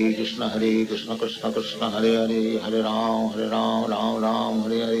 हरे कृष्ण कृष्ण कृष्ण हरे हरे,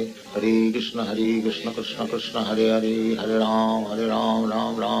 हरे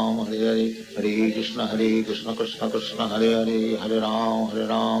राम हरे हरे, हरे कृष्ण कृष्ण कृष्ण हरे हरे, हरे राम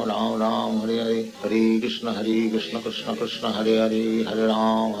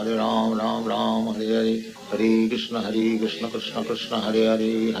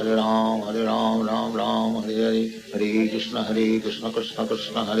हरे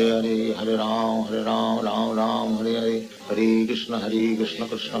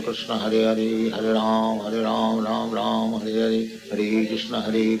हरे, हरे कृष्ण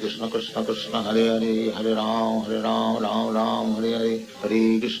कृष्ण कृष्ण हरे हरे,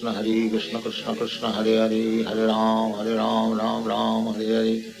 हरे राम हरे हरे, हरे कृष्ण कृष्ण कृष्ण हरे हरे, हरे राम हरे हरे,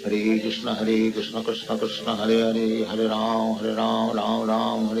 हरे कृष्ण कृष्ण कृष्ण हरे हरे, हरे राम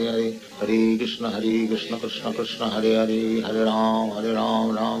हरे हरे, हरे कृष्ण कृष्ण कृष्ण हरे हरे, हरे राम हरे हरे, हरे कृष्ण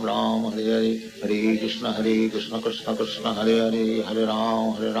कृष्ण कृष्ण हरे हरे, हरे राम हरे हरे, हरे कृष्ण कृष्ण कृष्ण हरे हरे, हरे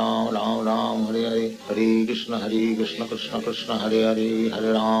राम हरे हरे, हरे कृष्ण कृष्ण कृष्ण हरे हरे,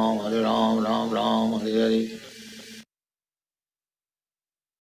 हरे राम हरे हरे।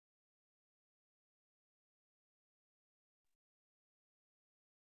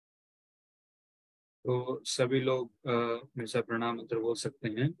 तो सभी लोग मेरे साथ प्रणाम मंत्र बोल सकते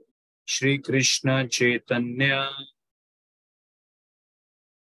हैं। श्री कृष्ण चैतन्य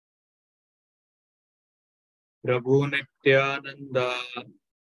प्रभु नित्यानंद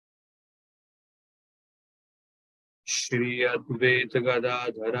श्री अद्वैत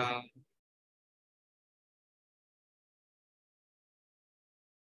गदाधरा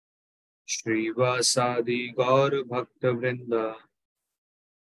श्रीवासादि गौर भक्त वृंद।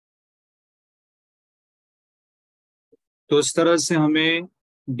 तो इस तरह से हमें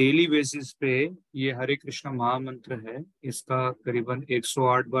डेली बेसिस पे ये हरे कृष्ण महामंत्र है, इसका करीबन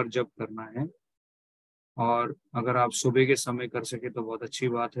 108 बार जप करना है। और अगर आप सुबह के समय कर सके तो बहुत अच्छी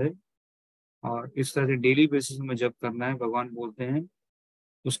बात है। और इस तरह से डेली बेसिस में जप करना है। भगवान बोलते हैं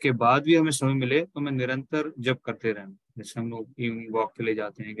उसके बाद भी हमें समय मिले तो मैं निरंतर जप करते रहूं। जैसे हम लोग इवनिंग वॉक के लिए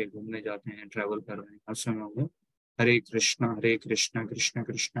जाते हैं, कहीं घूमने जाते हैं, ट्रैवल कर रहे हैं, हर समय में हरे कृष्ण कृष्ण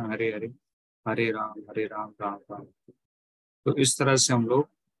कृष्ण हरे हरे, हरे राम राम राम। तो इस तरह से हम लोग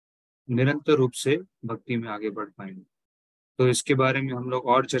निरंतर रूप से भक्ति में आगे बढ़ पाएंगे। तो इसके बारे में हम लोग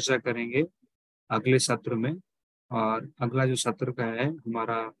और चर्चा करेंगे अगले सत्र में। और अगला जो सत्र का है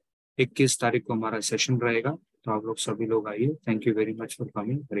हमारा 21 तारीख को हमारा सेशन रहेगा। तो आप लोग सभी लोग आइए। Thank you very much for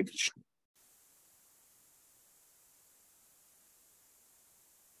coming. Hare Krishna.